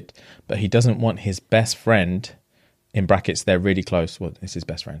perfect, but he doesn't want his best friend, in brackets, they're really close. Well, it's his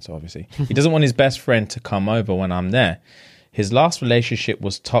best friend, so obviously. He doesn't want his best friend to come over when I'm there. His last relationship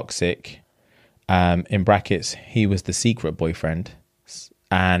was toxic. In brackets, he was the secret boyfriend.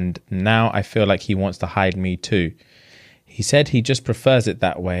 And now I feel like he wants to hide me too. He said he just prefers it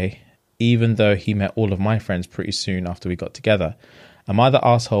that way, even though he met all of my friends pretty soon after we got together. Am I the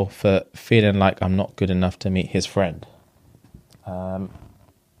asshole for feeling like I'm not good enough to meet his friend?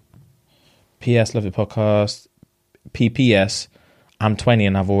 P.S. Love the podcast. P.P.S. I'm 20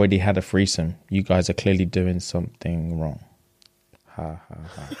 and I've already had a threesome. You guys are clearly doing something wrong. Ha, ha,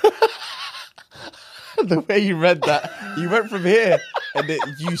 ha. The way you read that, you went from here and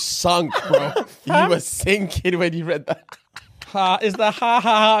you sunk, bro. You were sinking when you read that. Ha, is the ha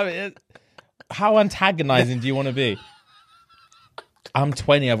ha ha? How antagonizing do you want to be? I'm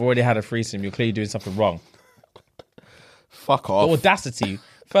 20. I've already had a threesome. You're clearly doing something wrong. Fuck off. The audacity.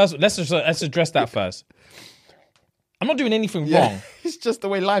 First, let's address that first. I'm not doing anything wrong. It's just the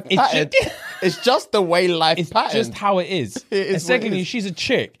way life patterned. It's just the way life patterned. It's just how it is. It is and secondly, she's a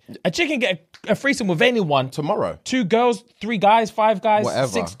chick. A chick can get a threesome with anyone. Tomorrow. 2 girls, 3 guys, 5 guys, Whatever.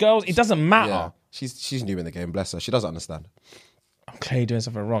 6 girls. It doesn't matter. Yeah. She's new in the game, bless her. She doesn't understand. I'm clearly doing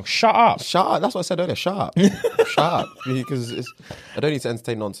something wrong. Shut up. Shut up. That's what I said earlier. Shut up. Shut up. Because I don't need to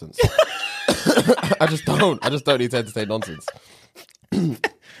entertain nonsense. I just don't need to entertain nonsense.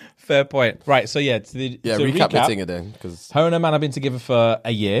 Fair point. Right, so yeah, recap the thing again. Her and her man have been together for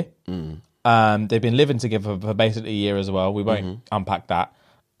a year. They've been living together for basically a year as well. We won't unpack that.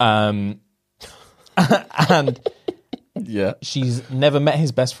 And yeah, she's never met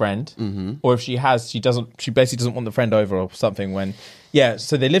his best friend, or if she has, she basically doesn't want the friend over or something.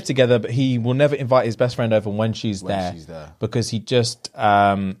 So they live together, but he will never invite his best friend over when she's there because he just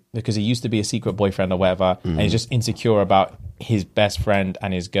because he used to be a secret boyfriend or whatever, and he's just insecure about his best friend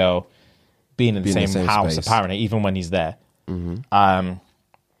and his girl being in the same house space. Apparently, even when he's there.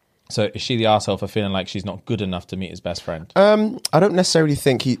 So is she the arsehole for feeling like she's not good enough to meet his best friend? I don't necessarily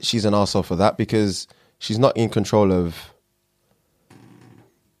think she's an arsehole for that, because she's not in control of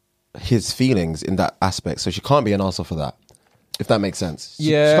his feelings in that aspect. So she can't be an arsehole for that, if that makes sense.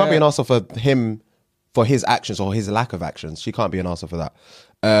 She can't be an arsehole for him, for his actions or his lack of actions. She can't be an arsehole for that.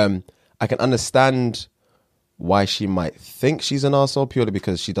 I can understand why she might think she's an arsehole purely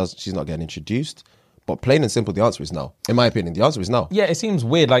because she's not getting introduced. But plain and simple, the answer is no. In my opinion, the answer is no. Yeah, it seems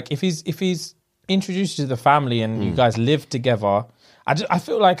weird. Like if he's introduced you to the family and you guys live together, I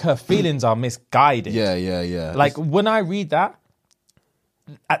feel like her feelings are misguided. Yeah. Like when I read that,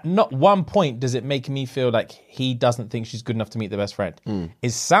 at not one point does it make me feel like he doesn't think she's good enough to meet the best friend.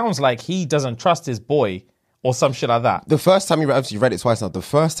 It sounds like he doesn't trust his boy or some shit like that. The first time you read it twice now. The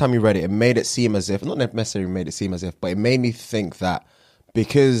first time you read it, it made it seem as if, not necessarily made it seem as if, but it made me think that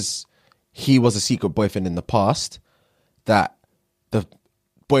because he was a secret boyfriend in the past, that the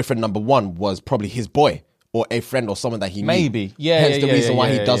boyfriend number 1 was probably his boy or a friend or someone that he knew. Maybe. Yeah. Hence the reason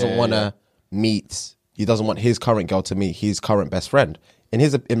why he doesn't want to meet, he doesn't want his current girl to meet his current best friend.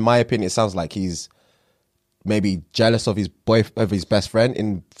 in my opinion, it sounds like he's maybe jealous of his best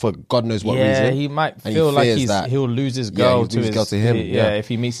friend for God knows what reason. Yeah, he might feel like he'll lose his girl to him. Yeah, if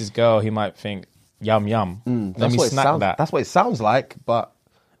he meets his girl, he might think, yum yum. Let me snack that. That's what it sounds like, but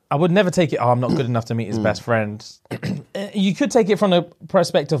I would never take it, I'm not good enough to meet his best friend. You could take it from the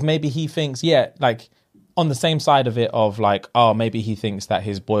perspective, maybe he thinks, like, on the same side of it of like, maybe he thinks that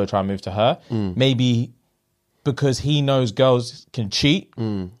his boy will try and move to her. Maybe because he knows girls can cheat,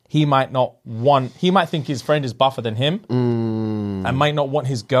 he might think his friend is buffer than him and might not want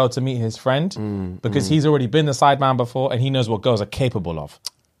his girl to meet his friend because he's already been the sideman before and he knows what girls are capable of.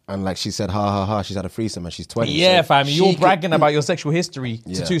 And like she said, she's had a threesome and she's 20. Yeah, so fam, you're bragging about your sexual history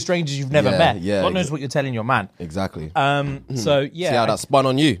to two strangers you've never met. Yeah, God knows what you're telling your man. Exactly. So, yeah. See how that spun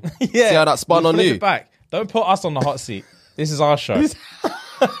on you. Yeah. See how that spun on you. It back. Don't put us on the hot seat. This is our show.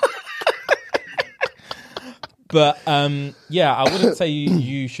 But, I wouldn't say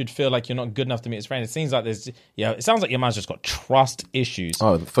you should feel like you're not good enough to meet his friend. It seems like it sounds like your man's just got trust issues.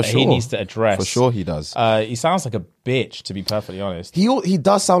 Oh, for sure. He needs to address. For sure he does. He sounds like a bitch, to be perfectly honest. He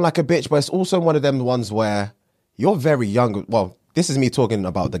does sound like a bitch, but it's also one of them ones where you're very young. Well, this is me talking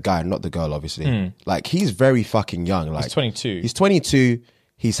about the guy, not the girl, obviously. Like, he's very fucking young. Like, he's 22. He's 22.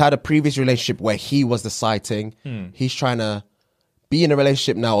 He's had a previous relationship where he was the sighting. He's trying to be in a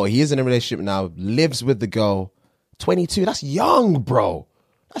relationship now, or he is in a relationship now, lives with the girl. 22, that's young, bro.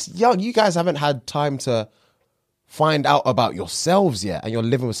 That's young. You guys haven't had time to find out about yourselves yet, and you're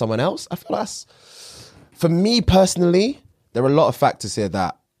living with someone else. I feel that's, for me personally, there are a lot of factors here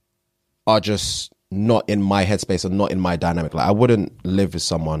that are just not in my headspace or not in my dynamic. Like, I wouldn't live with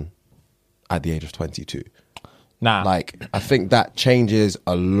someone at the age of 22. Nah. Like, I think that changes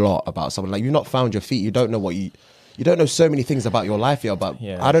a lot about someone. Like, you've not found your feet. You don't know you don't know so many things about your life yet. But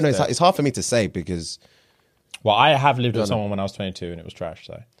I don't know. It's hard for me to say because. Well, I have lived with someone when I was 22 and it was trash.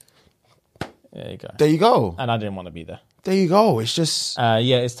 So there you go. There you go. And I didn't want to be there. There you go. It's just.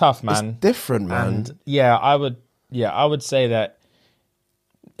 It's tough, man. It's different, man. And I would say that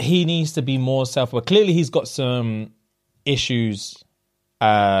he needs to be more self-aware. Clearly, he's got some issues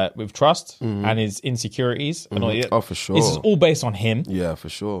with trust and his insecurities. And all. Oh, for sure. This is all based on him. Yeah, for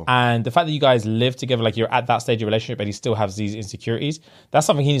sure. And the fact that you guys live together, like you're at that stage of relationship, and he still has these insecurities, that's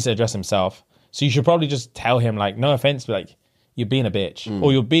something he needs to address himself. So you should probably just tell him, like, no offense, but like, you're being a bitch.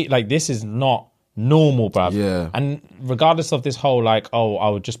 Or you'll be like, this is not normal, bruv. Yeah. And regardless of this whole, like, I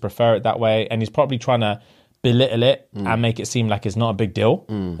would just prefer it that way. And he's probably trying to belittle it and make it seem like it's not a big deal.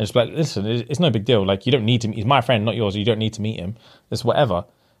 And it's like, listen, it's no big deal. Like, you don't need to meet, he's my friend, not yours. You don't need to meet him. It's whatever.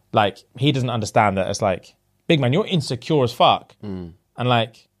 Like, he doesn't understand that it's like, big man, you're insecure as fuck. And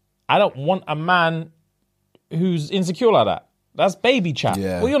like, I don't want a man who's insecure like that. That's baby chat.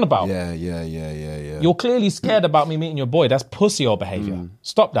 Yeah. What are you on about? Yeah. You're clearly scared about me meeting your boy. That's pussy or behavior.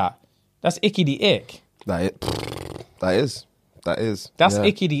 Stop that. That's icky the ick. That is. That's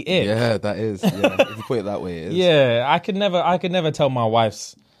icky the ick. Yeah, that is. Yeah. If you put it that way, it is. Yeah, I could never tell my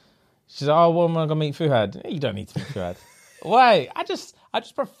wife's. She's like, oh, well, am I gonna meet Fuhad? You don't need to meet Fuhad. Why? I just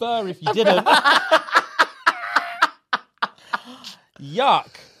prefer if you didn't. Yuck.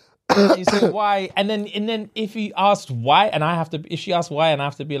 You say why, and then if he asks why, if she asks why, and I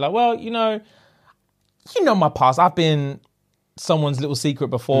have to be like, well, you know my past. I've been someone's little secret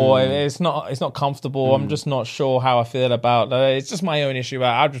before. It's not comfortable. I'm just not sure how I feel about. It's just my own issue.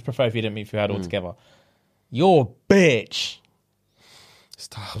 I just prefer if you didn't meet Fuhad altogether. You're a bitch. That's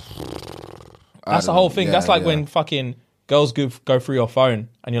the whole thing. Yeah, that's like when fucking girls go through your phone,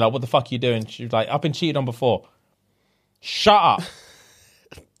 and you're like, what the fuck are you doing? She's like, I've been cheated on before. Shut up.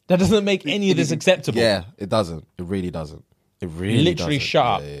 That doesn't make any of this acceptable. Yeah, it doesn't. It really doesn't. It really literally doesn't. shut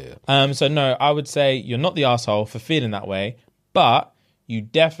up. Yeah. So no, I would say you're not the asshole for feeling that way, but you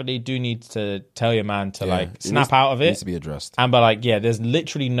definitely do need to tell your man to snap out of it. It needs to be addressed. And but there's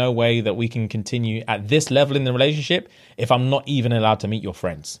literally no way that we can continue at this level in the relationship if I'm not even allowed to meet your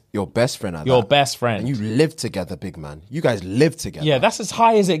friends. Your best friend. Your best friend. And you live together, big man. You guys live together. Yeah, that's as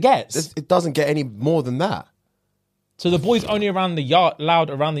high as it gets. It doesn't get any more than that. So the boy's only loud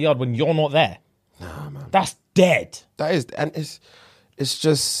around the yard when you're not there. Nah, man. That's dead. That is, and it's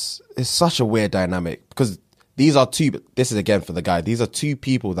such a weird dynamic because these are this is again for the guy, these are two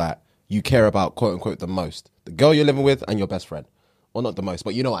people that you care about, quote unquote, the most. The girl you're living with and your best friend. Well, not the most,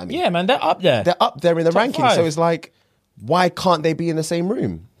 but you know what I mean. Yeah, man, they're up there. They're up there in the ranking. 5. So it's like, why can't they be in the same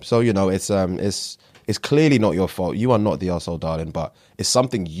room? So, it's clearly not your fault. You are not the arsehole, darling, but it's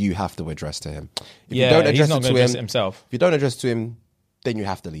something you have to address to him. If you don't address he's not it going to to address him it himself. If you don't address it to him, then you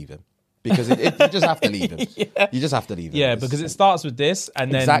have to leave him. because you just have to leave him. You just have to leave him. Yeah, because it starts with this,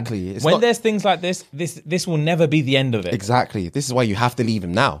 and then Exactly. It's when not- there's things like this will never be the end of it. Exactly. This is why you have to leave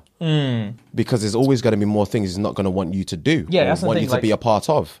him now. Because there's always going to be more things he's not going to want you to do. Yeah, or that's the want thing, you to like- be a part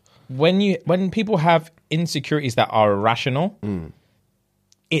of. When people have insecurities that are irrational,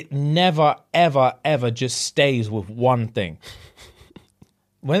 it never, ever, ever just stays with one thing.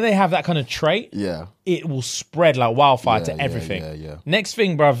 When they have that kind of trait, Yeah. it will spread like wildfire Yeah, to yeah, everything. yeah. Next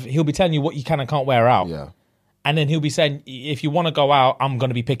thing, bruv, he'll be telling you what you can and can't wear out. Yeah. And then he'll be saying, if you want to go out, I'm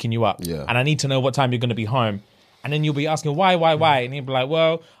going to be picking you up. Yeah. And I need to know what time you're going to be home. And then you'll be asking, why? And he'll be like,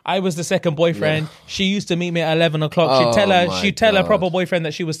 well, I was the second boyfriend. Yeah. She used to meet me at 11 o'clock. Oh, She'd tell her God. proper boyfriend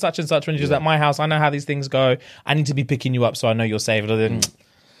that she was such and such when she was at my house. I know how these things go. I need to be picking you up so I know you're safe.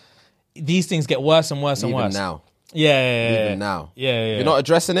 These things get worse and worse Leave and him worse. now. Yeah. Leave him now. Yeah. If you're not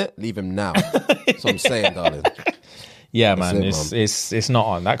addressing it, leave him now. That's what I'm saying, darling. Yeah, man. it, It's not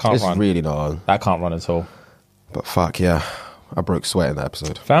on. That can't It's run. really not on. That can't run at all. But fuck, yeah. I broke sweat in that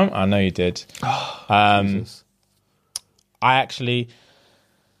episode. Fam, I know you did. Jesus. I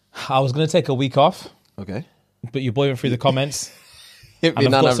was going to take a week off, Okay. but your boy went through the comments, Hit me, and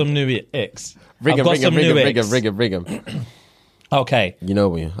I've none got of- some new icks. Ring I've him, got ring him, some ring new him, ring icks. him, ring him, ring him. Okay, You know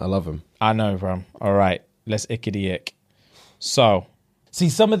me. I love him. I know, bro. All right, let's ickity ick. So, see,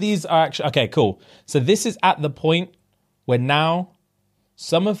 some of these are actually... Okay, cool. So this is at the point where now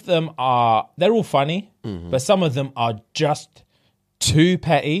some of them are... They're all funny, but some of them are just too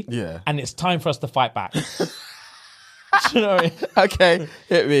petty. Yeah. And it's time for us to fight back. Do you know what I mean? Okay.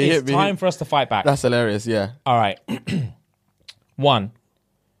 Hit me, It's hit me. time for us to fight back. That's hilarious, yeah. All right. One.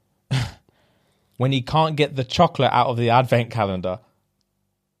 When he can't get the chocolate out of the advent calendar.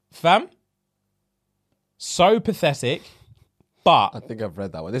 Fam? So pathetic, but I think I've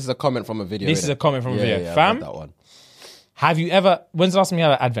read that one. This is a comment from a video. this is innit? a comment from a video. Yeah, I've Fam, read that one. have you ever... When's the last time you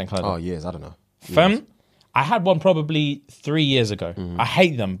had an advent calendar? Oh, years. I don't know. Fam, I had one probably 3 years ago. I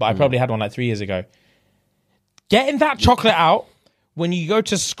hate them, but I probably had one like 3 years ago. Getting that chocolate out, when you go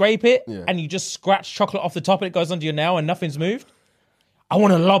to scrape it and you just scratch chocolate off the top and it goes under your nail and nothing's moved, I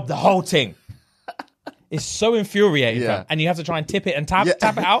want to lob the whole thing. It's so infuriating, Yeah. fam. And you have to try and tip it and tap it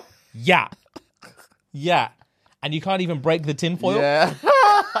out. Yeah. And you can't even break the tin foil. Yeah.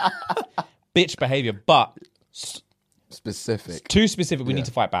 Bitch behavior, but Specific. too specific. We need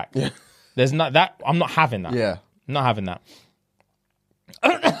to fight back. Yeah. There's not that. I'm not having that. Yeah. I'm not having that.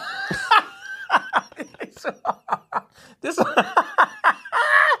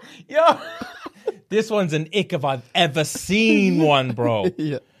 This one's an ick if I've ever seen one, bro.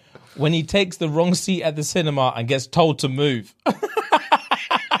 Yeah. When he takes the wrong seat at the cinema and gets told to move.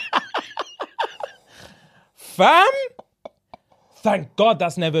 Fam? Thank God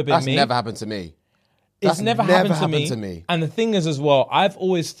that's never been That's me. never happened to me. It's That's never happened to me. And the thing is as well, I've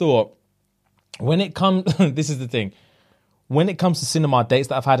always thought when it comes, this is the thing, when it comes to cinema dates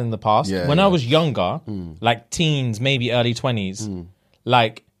that I've had in the past, when I was younger, like teens, maybe early 20s,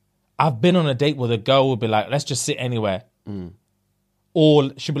 like I've been on a date with a girl would be like, let's just sit anywhere.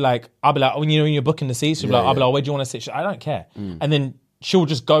 Or she'll be like, I'll be like, when you're booking the seats, she'll be like, I'll be like, where do you want to sit? I don't care. And then she'll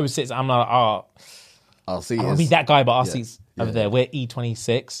just go sit. I'm like, oh, I'll see. I'll be that guy, but our seats over there. We're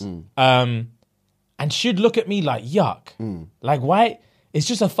E26. And she'd look at me like, yuck. Like, why? It's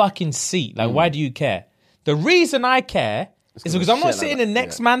just a fucking seat. Like, why do you care? The reason I care is because I'm not sitting in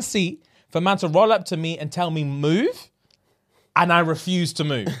next man's seat for a man to roll up to me and tell me move, and I refuse to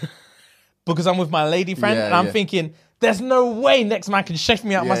move. Because I'm with my lady friend, and I'm thinking, there's no way next man can shift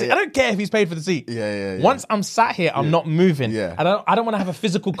me out my seat. I don't care if he's paid for the seat. Once I'm sat here, I'm not moving. I don't want to have a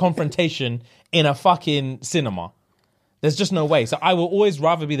physical confrontation in a fucking cinema. There's just no way. So I will always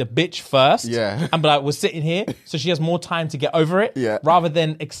rather be the bitch first and be like, we're sitting here, so she has more time to get over it, rather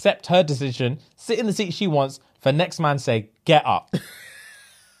than accept her decision, sit in the seat she wants, for next man say, get up.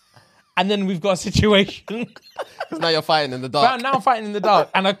 And then we've got a situation. Because now you're fighting in the dark. Now I'm fighting in the dark,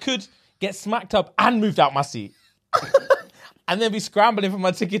 and I could get smacked up and moved out my seat. And then be scrambling for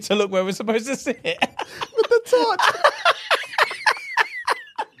my ticket to look where we're supposed to sit. With the torch.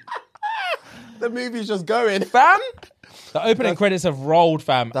 The movie's just going. Fam? The opening credits have rolled,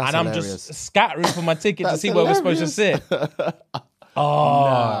 fam. That's And I'm hilarious. just scattering for my ticket to That's see where we're supposed to sit.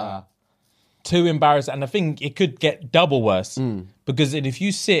 Too embarrassing. And I think it could get double worse. Because if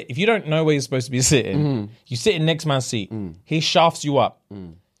you don't know where you're supposed to be sitting, you sit in next man's seat, he shafts you up.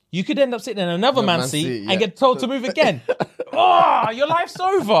 You could end up sitting in another man's seat and get told to move again. Your life's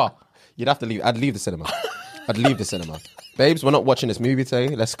over. You'd have to leave. I'd leave the cinema. Babes, we're not watching this movie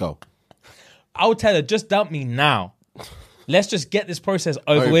today. Let's go. I would tell her, just dump me now. Let's just get this process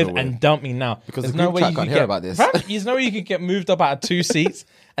over with and dump me now. Because there's the no group way chat you can't can hear about this. There's no way you can get moved up out of 2 seats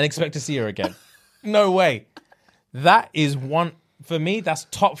and expect to see her again. No way. That is one for me. That's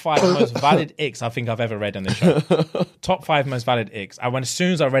top 5 most valid icks I think I've ever read on this show. Top 5 most valid icks. As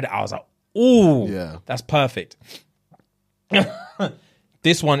soon as I read it, I was like, "Ooh, Yeah. that's perfect."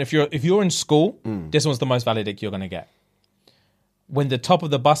 This one, if you're in school, this one's the most valid ick you're gonna get. When the top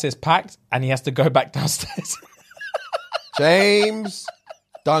of the bus is packed and he has to go back downstairs. James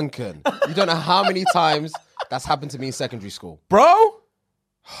Duncan. You don't know how many times that's happened to me in secondary school. Bro,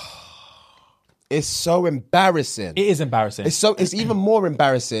 It's so embarrassing. it is embarrassing. It's even more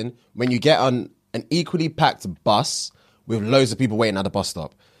embarrassing when you get on an equally packed bus with loads of people waiting at the bus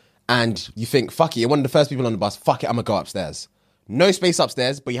stop. And you think, fuck it, you're one of the first people on the bus. Fuck it, I'm going to go upstairs. No space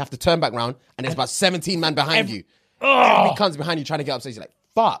upstairs, but you have to turn back round and there's about 17 men behind you. Everybody comes behind you trying to get upstairs. You're like,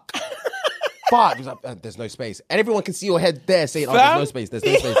 fuck. Fuck. It's like, there's no space. And everyone can see your head there saying, oh, there's no space, there's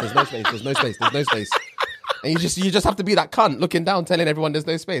no space, there's no space, there's no space, there's no space. And you just have to be that cunt looking down, telling everyone there's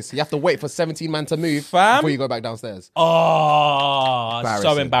no space. You have to wait for 17 men to move before you go back downstairs. Oh, it's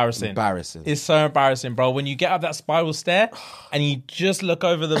so embarrassing. Embarrassing. It's so embarrassing, bro. When you get up that spiral stair and you just look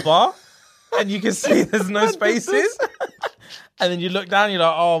over the bar and you can see there's no spaces. And then you look down and you're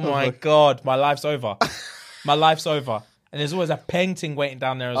like, oh my God, my life's over. My life's over. And there's always a painting waiting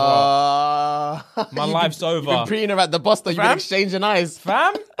down there as well. My life's over. You've been preening her at the bus stop. You've been exchanging eyes.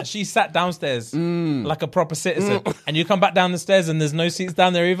 Fam, she sat downstairs like a proper citizen. And you come back down the stairs and there's no seats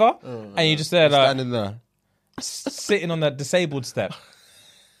down there either. And you just there like, Standing there. sitting on the disabled step.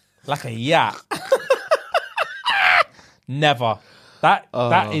 Like a yacht. Never.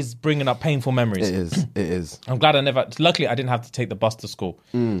 That is bringing up painful memories. It is. I'm glad luckily I didn't have to take the bus to school.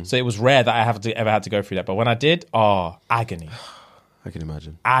 So it was rare that I ever had to go through that. But when I did, agony. I can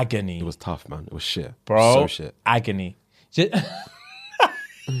imagine. Agony. It was tough, man. It was shit. Bro, So shit. agony. Do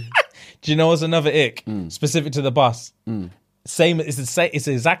you know what's another ick? Specific to the bus. It's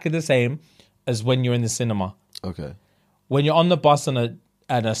exactly the same as when you're in the cinema. Okay. When you're on the bus on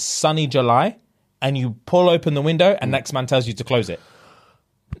a sunny July and you pull open the window and next man tells you to close it.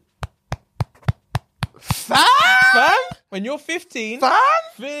 Fam? When you're 15,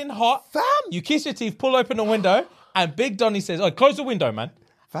 feeling hot, you kiss your teeth, pull open the window, and Big Donny says, oh, close the window, man.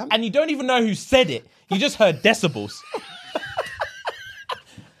 And you don't even know who said it. You just heard decibels.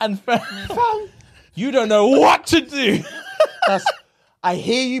 And fam, you don't know what to do. I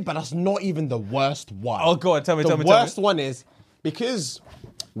hear you, but that's not even the worst one. Oh, go on, tell me. The worst one is because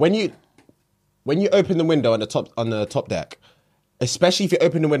when you open the window on the top deck, especially if you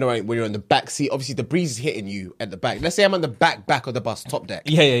open the window when you're in the back seat, obviously the breeze is hitting you at the back. Let's say I'm on the back of the bus, top deck.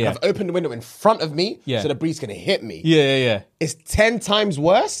 Yeah. I've opened the window in front of me, so the breeze can hit me. Yeah. It's 10 times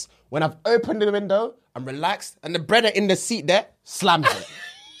worse when I've opened the window, I'm relaxed, and the brother in the seat there slams it.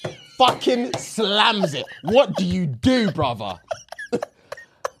 Fucking slams it. What do you do, brother?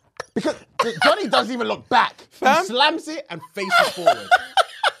 Because Johnny doesn't even look back. He slams it and faces forward.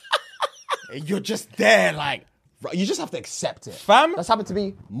 You're just there, like, you just have to accept it. Fam? That's happened to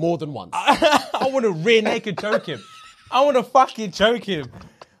me more than once. I want to rear naked choke him. I want to fucking choke him.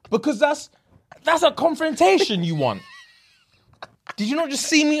 Because that's a confrontation you want. Did you not just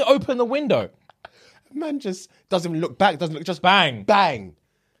see me open the window? Man just doesn't look back, doesn't look, just bang. Bang.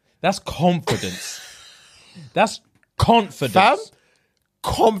 That's confidence. That's confidence.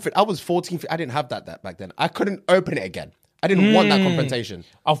 Fam? I was 14, I didn't have that back then. I couldn't open it again. I didn't want that confrontation.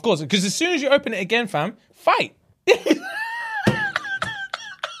 Of course, because as soon as you open it again, fam, fight.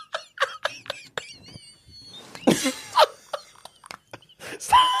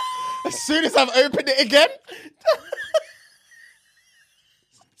 As soon as I've opened it again,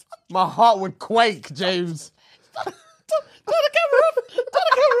 my heart would quake, James. Turn the camera off.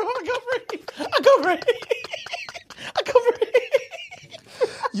 I can't breathe.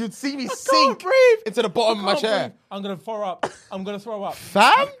 You'd see me sink into the bottom of my chair. Breathe. I'm going to throw up.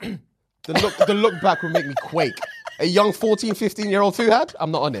 Fam? The look back would make me quake. A young 14, 15-year-old Fuhad?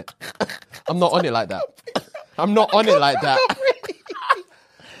 I'm not on it. I'm not on it like that.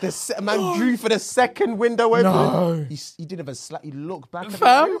 The man drew for the second window open. No. He didn't even he looked back at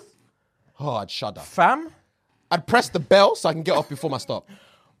Fam? Oh, I'd shudder. Fam? I'd press the bell so I can get off before my stop.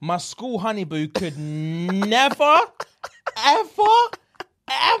 My school honeyboo could never, ever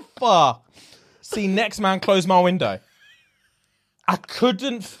see next man close my window. I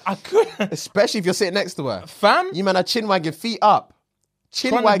couldn't. Especially if you're sitting next to her. Fam? You man are chin wagging, feet up.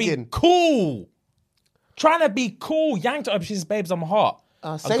 Chin wagging. Trying to be cool. Yanked it open. She says, babes, I'm hot.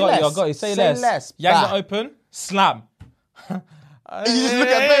 Say less. I got you. Say less. Yanked it open. Slam. You just look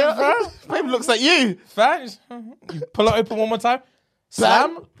at babe. Babe looks like you. Fam? You pull it open one more time.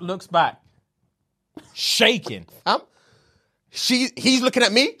 Sam looks back, shaking. He's looking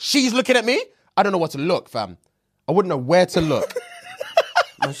at me. She's looking at me. I don't know what to look, fam. I wouldn't know where to look.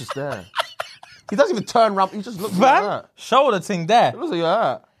 Man's just there. He doesn't even turn around. He just looks like that. Shoulder thing there. It looks like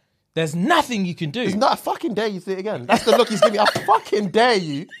that. There's nothing you can do. It's not a fucking dare you to do it again. That's the look he's giving me. I fucking dare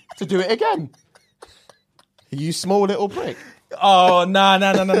you to do it again. You small little prick. Oh,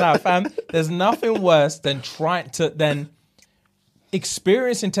 no, fam. There's nothing worse than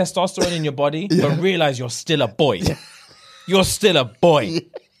experiencing testosterone in your body, but realize you're still a boy. Yeah. You're still a boy. Yeah.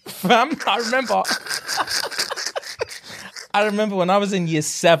 Fam, I remember when I was in year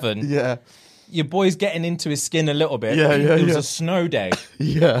 7. Yeah. Your boy's getting into his skin a little bit. Yeah. It was a snow day.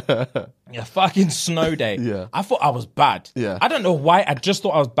 Yeah. A fucking snow day. Yeah. I thought I was bad. Yeah. I don't know why. I just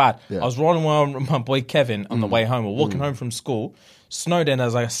thought I was bad. Yeah. I was rolling around with my boy Kevin on the way home. We're walking home from school. Snow day, and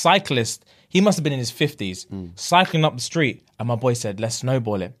there's like a cyclist. He must have been in his 50s, cycling up the street. And my boy said, let's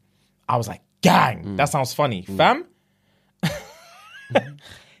snowball him. I was like, gang, that sounds funny. Fam?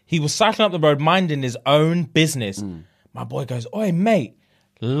 He was cycling up the road, minding his own business. My boy goes, oi, mate,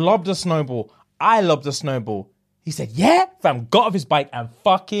 lobbed a snowball. I lobbed a snowball. He said, yeah? Fam, got off his bike and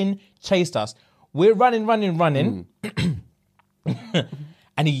fucking chased us. We're running.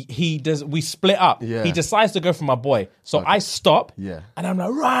 And we split up. Yeah. He decides to go for my boy. So I stop. Yeah. And I'm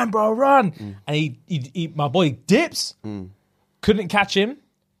like, run, bro, run. And he my boy dips. Couldn't catch him.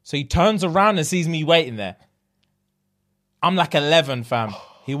 So he turns around and sees me waiting there. I'm like 11, fam.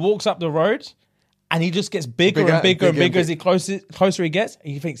 He walks up the road and he just gets bigger and bigger as he closer he gets.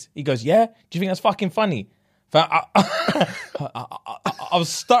 And he goes, yeah? Do you think that's fucking funny? Fam, I was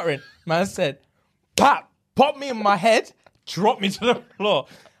stuttering. Man said, pop me in my head, drop me to the floor.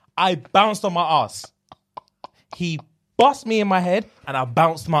 I bounced on my ass. He bust me in my head and I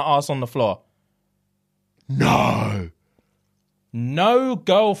bounced my ass on the floor. No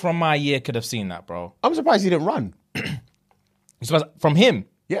girl from my year could have seen that, bro. I'm surprised he didn't run. From him.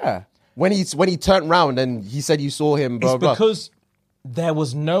 Yeah. When he turned round and he said you saw him, blah, blah. Because there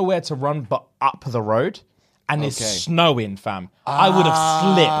was nowhere to run but up the road. And it's snowing, fam. I would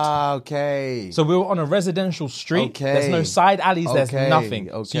have slipped. Okay. So we were on a residential street. Okay. There's no side alleys. There's nothing.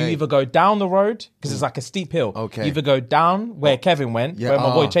 So you either go down the road, because it's like a steep hill. Okay. You either go down where Kevin went, where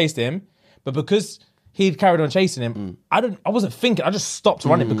my boy chased him. But because he'd carried on chasing him, I wasn't thinking. I just stopped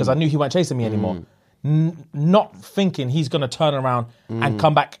running because I knew he weren't chasing me anymore. Not thinking he's going to turn around and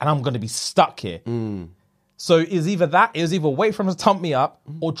come back and I'm going to be stuck here. So it was either wait for him to thump me up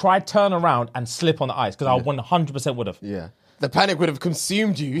or try turn around and slip on the ice because I 100% would have. Yeah. The panic would have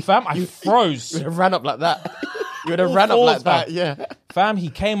consumed you. Fam, I froze. You would have ran up like that. You would have ran up like that, yeah. Fam, he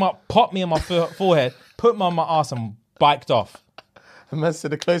came up, popped me on my forehead, put me on my ass and biked off. Man, so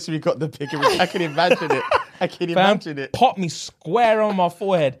the closer he got, the bigger it was. I can imagine it. I can imagine it. Popped me square on my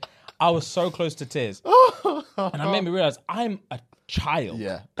forehead. I was so close to tears. And I made me realize I'm a child.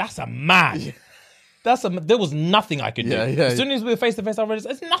 Yeah. That's a man. Yeah. There was nothing I could do. Yeah. As soon as we were face to face, I realized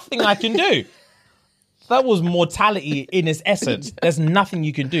there's nothing I can do. That was mortality in its essence. There's nothing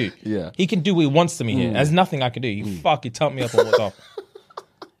you can do. Yeah. He can do what he wants to me here. There's nothing I can do. He fucking tumped me up and walked off.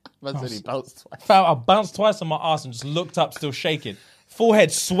 Man said he bounced twice. I bounced twice on my ass and just looked up, still shaking.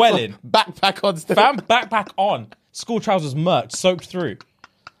 Forehead swelling. Backpack on still. Fam, backpack on. School trousers murked, soaked through.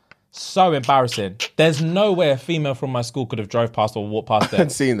 So embarrassing. There's no way a female from my school could have drove past or walked past I there.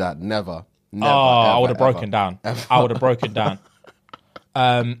 hadn't seen that. Never. I would have broken down. I would have broken down.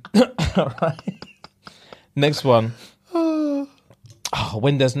 Right. Next one.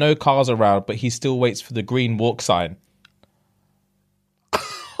 When there's no cars around, but he still waits for the green walk sign.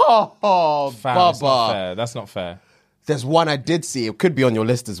 Oh, Fam, Baba. that's not fair. That's not fair. There's one I did see. It could be on your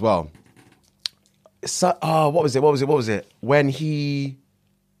list as well. So, what was it? When he...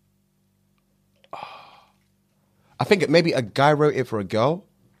 I think maybe a guy wrote it for a girl.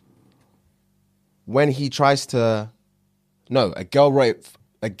 When he tries to... No, a guy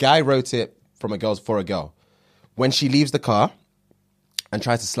wrote it from a girl for a girl. When she leaves the car and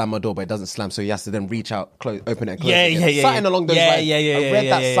tries to slam her door, but it doesn't slam, so he has to then reach out, open it and close it. Yeah. Something along those lines. I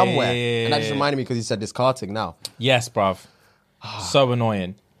read that somewhere. Yeah, and that just reminded me because he said this car thing now. Yes, bruv. So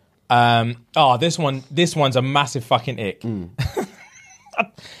annoying. This one's a massive fucking ick.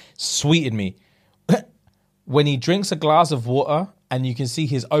 Sweeted me. When he drinks a glass of water and you can see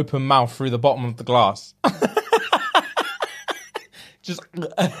his open mouth through the bottom of the glass.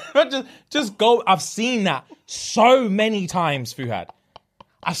 just go. I've seen that so many times, Fuhad.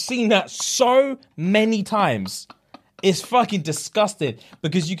 I've seen that so many times. It's fucking disgusting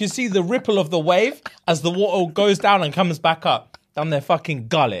because you can see the ripple of the wave as the water goes down and comes back up down their fucking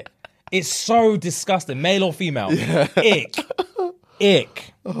gullet. It's so disgusting. Male or female? Ick.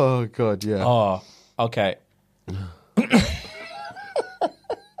 Ick. Oh, God, yeah. Oh, okay.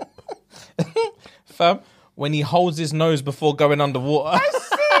 Fam, when he holds his nose before going underwater. I've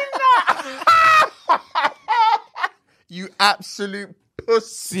seen that! You absolute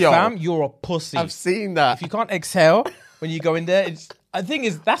pussy. Fam, you're a pussy. I've seen that. If you can't exhale when you go in there, I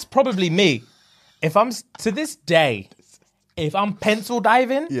think that's probably me. If I'm, to this day, if I'm pencil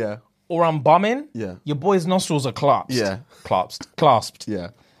diving or I'm bumming, your boy's nostrils are clasped. Yeah. Clasped. Yeah.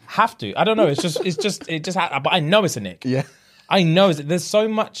 Have to. I don't know. It just, but I know it's a nick. Yeah. I know there's so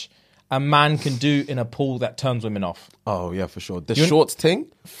much a man can do in a pool that turns women off. Oh, yeah, for sure. The shorts thing?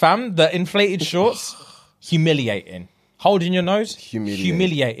 Fam, the inflated shorts, humiliating. Holding your nose,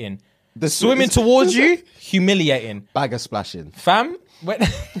 humiliating. The swimming towards you, humiliating. Bag of splashing. Fam,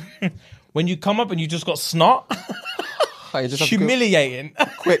 when you come up and you just got snot, humiliating.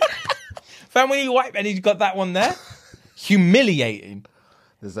 Quick. Fam, when you wipe and you got that one there, humiliating.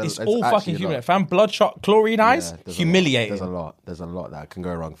 It's all fucking humiliating. Fam, bloodshot, chlorine eyes, humiliating. There's a lot that can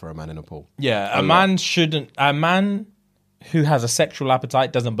go wrong for a man in a pool. Yeah, a man who has a sexual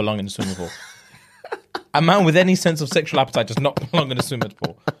appetite doesn't belong in a swimming pool. A man with any sense of sexual appetite does not belong in a swimming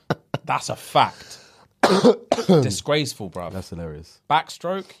pool. That's a fact. Disgraceful, bruv. That's hilarious.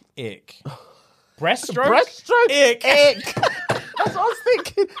 Backstroke, ick. Breaststroke? Breaststroke? Ick. That's what I was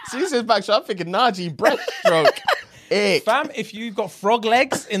thinking. So you said backstroke, I'm thinking Najee, breaststroke. Ick. Fam, if you've got frog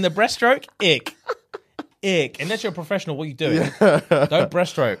legs in the breaststroke, ick. Ick. Unless you're a professional, what are you doing? Don't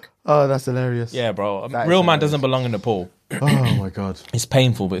breaststroke. Oh, that's hilarious. Yeah, bro. A real man doesn't belong in the pool. Oh, my God. It's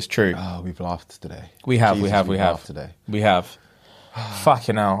painful, but it's true. Oh, we've laughed today. We have. Today. We have.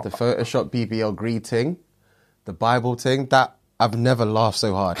 Fucking hell. The Photoshop BBL greeting, the Bible thing, that I've never laughed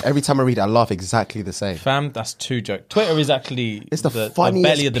so hard. Every time I read it, I laugh exactly the same. Fam, that's too joke. Twitter is actually it's the funniest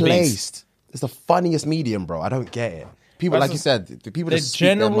belly of the beast. It's the funniest medium, bro. I don't get it. People, like you said, the people that the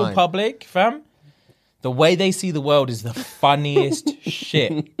general public, fam, the way they see the world is the funniest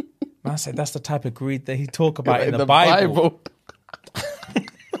shit. Man, I said that's the type of greed that he talk about in the Bible.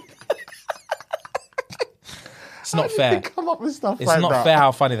 It's not fair. Come up with stuff it's like not that. fair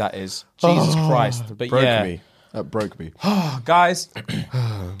how funny that is. Jesus Christ. But broke me. That broke me. Guys,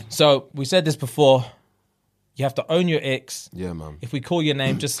 so we said this before. You have to own your icks. Yeah, man. If we call your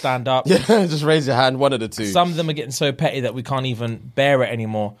name, just stand up. Yeah, just raise your hand, one of the two. Some of them are getting so petty that we can't even bear it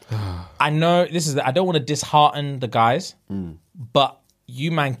anymore. I know I don't want to dishearten the guys, but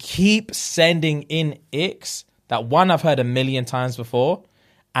you, man, keep sending in icks that one I've heard a million times before,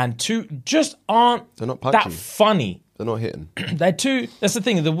 and two just aren't that funny. They're not hitting. They're too. That's the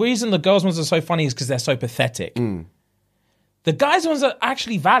thing. The reason the girls' ones are so funny is because they're so pathetic. The guys' ones are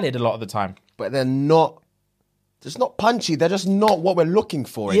actually valid a lot of the time, but they're not. It's not punchy. They're just not what we're looking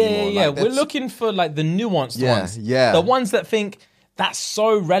for anymore. Yeah. We're looking for like the nuanced ones. Yeah. The ones that think that's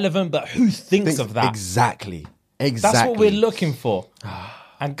so relevant, but who thinks of that? Exactly. That's what we're looking for.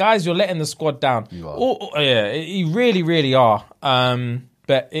 And guys, you're letting the squad down. You are. Yeah, you really, really are.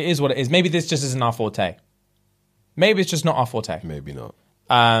 But it is what it is. Maybe this just isn't our forte. Maybe it's just not our forte. Maybe not.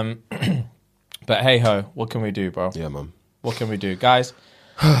 But hey ho, what can we do, bro? Yeah, man. What can we do? Guys,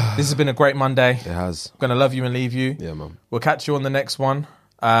 this has been a great Monday. It has. I'm going to love you and leave you. Yeah, man. We'll catch you on the next one.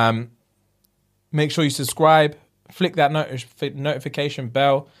 Make sure you subscribe. Flick that notification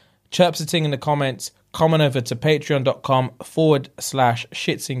bell. Chirps the ting in the comments. Come on over to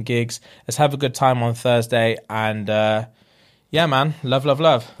patreon.com/ShxtsnGigs. Let's have a good time on Thursday. And yeah, man. Love, love,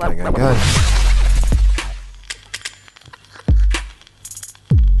 love. Gang.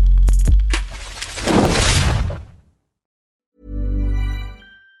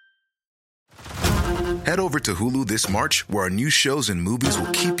 Head over to Hulu this March, where our new shows and movies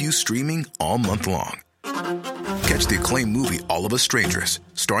will keep you streaming all month long. Catch the acclaimed movie All of Us Strangers,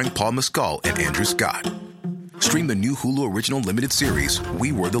 starring Paul Mescal and Andrew Scott. Stream the new Hulu original limited series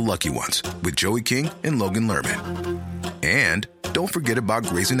We Were the Lucky Ones with Joey King and Logan Lerman. And don't forget about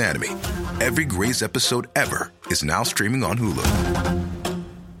Grey's Anatomy. Every Grey's episode ever is now streaming on Hulu.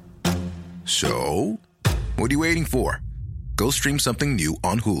 So, what are you waiting for? Go stream something new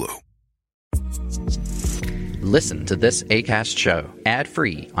on Hulu. Listen to this Acast show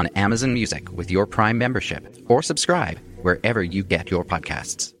ad-free on Amazon Music with your Prime membership, or subscribe wherever you get your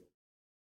podcasts.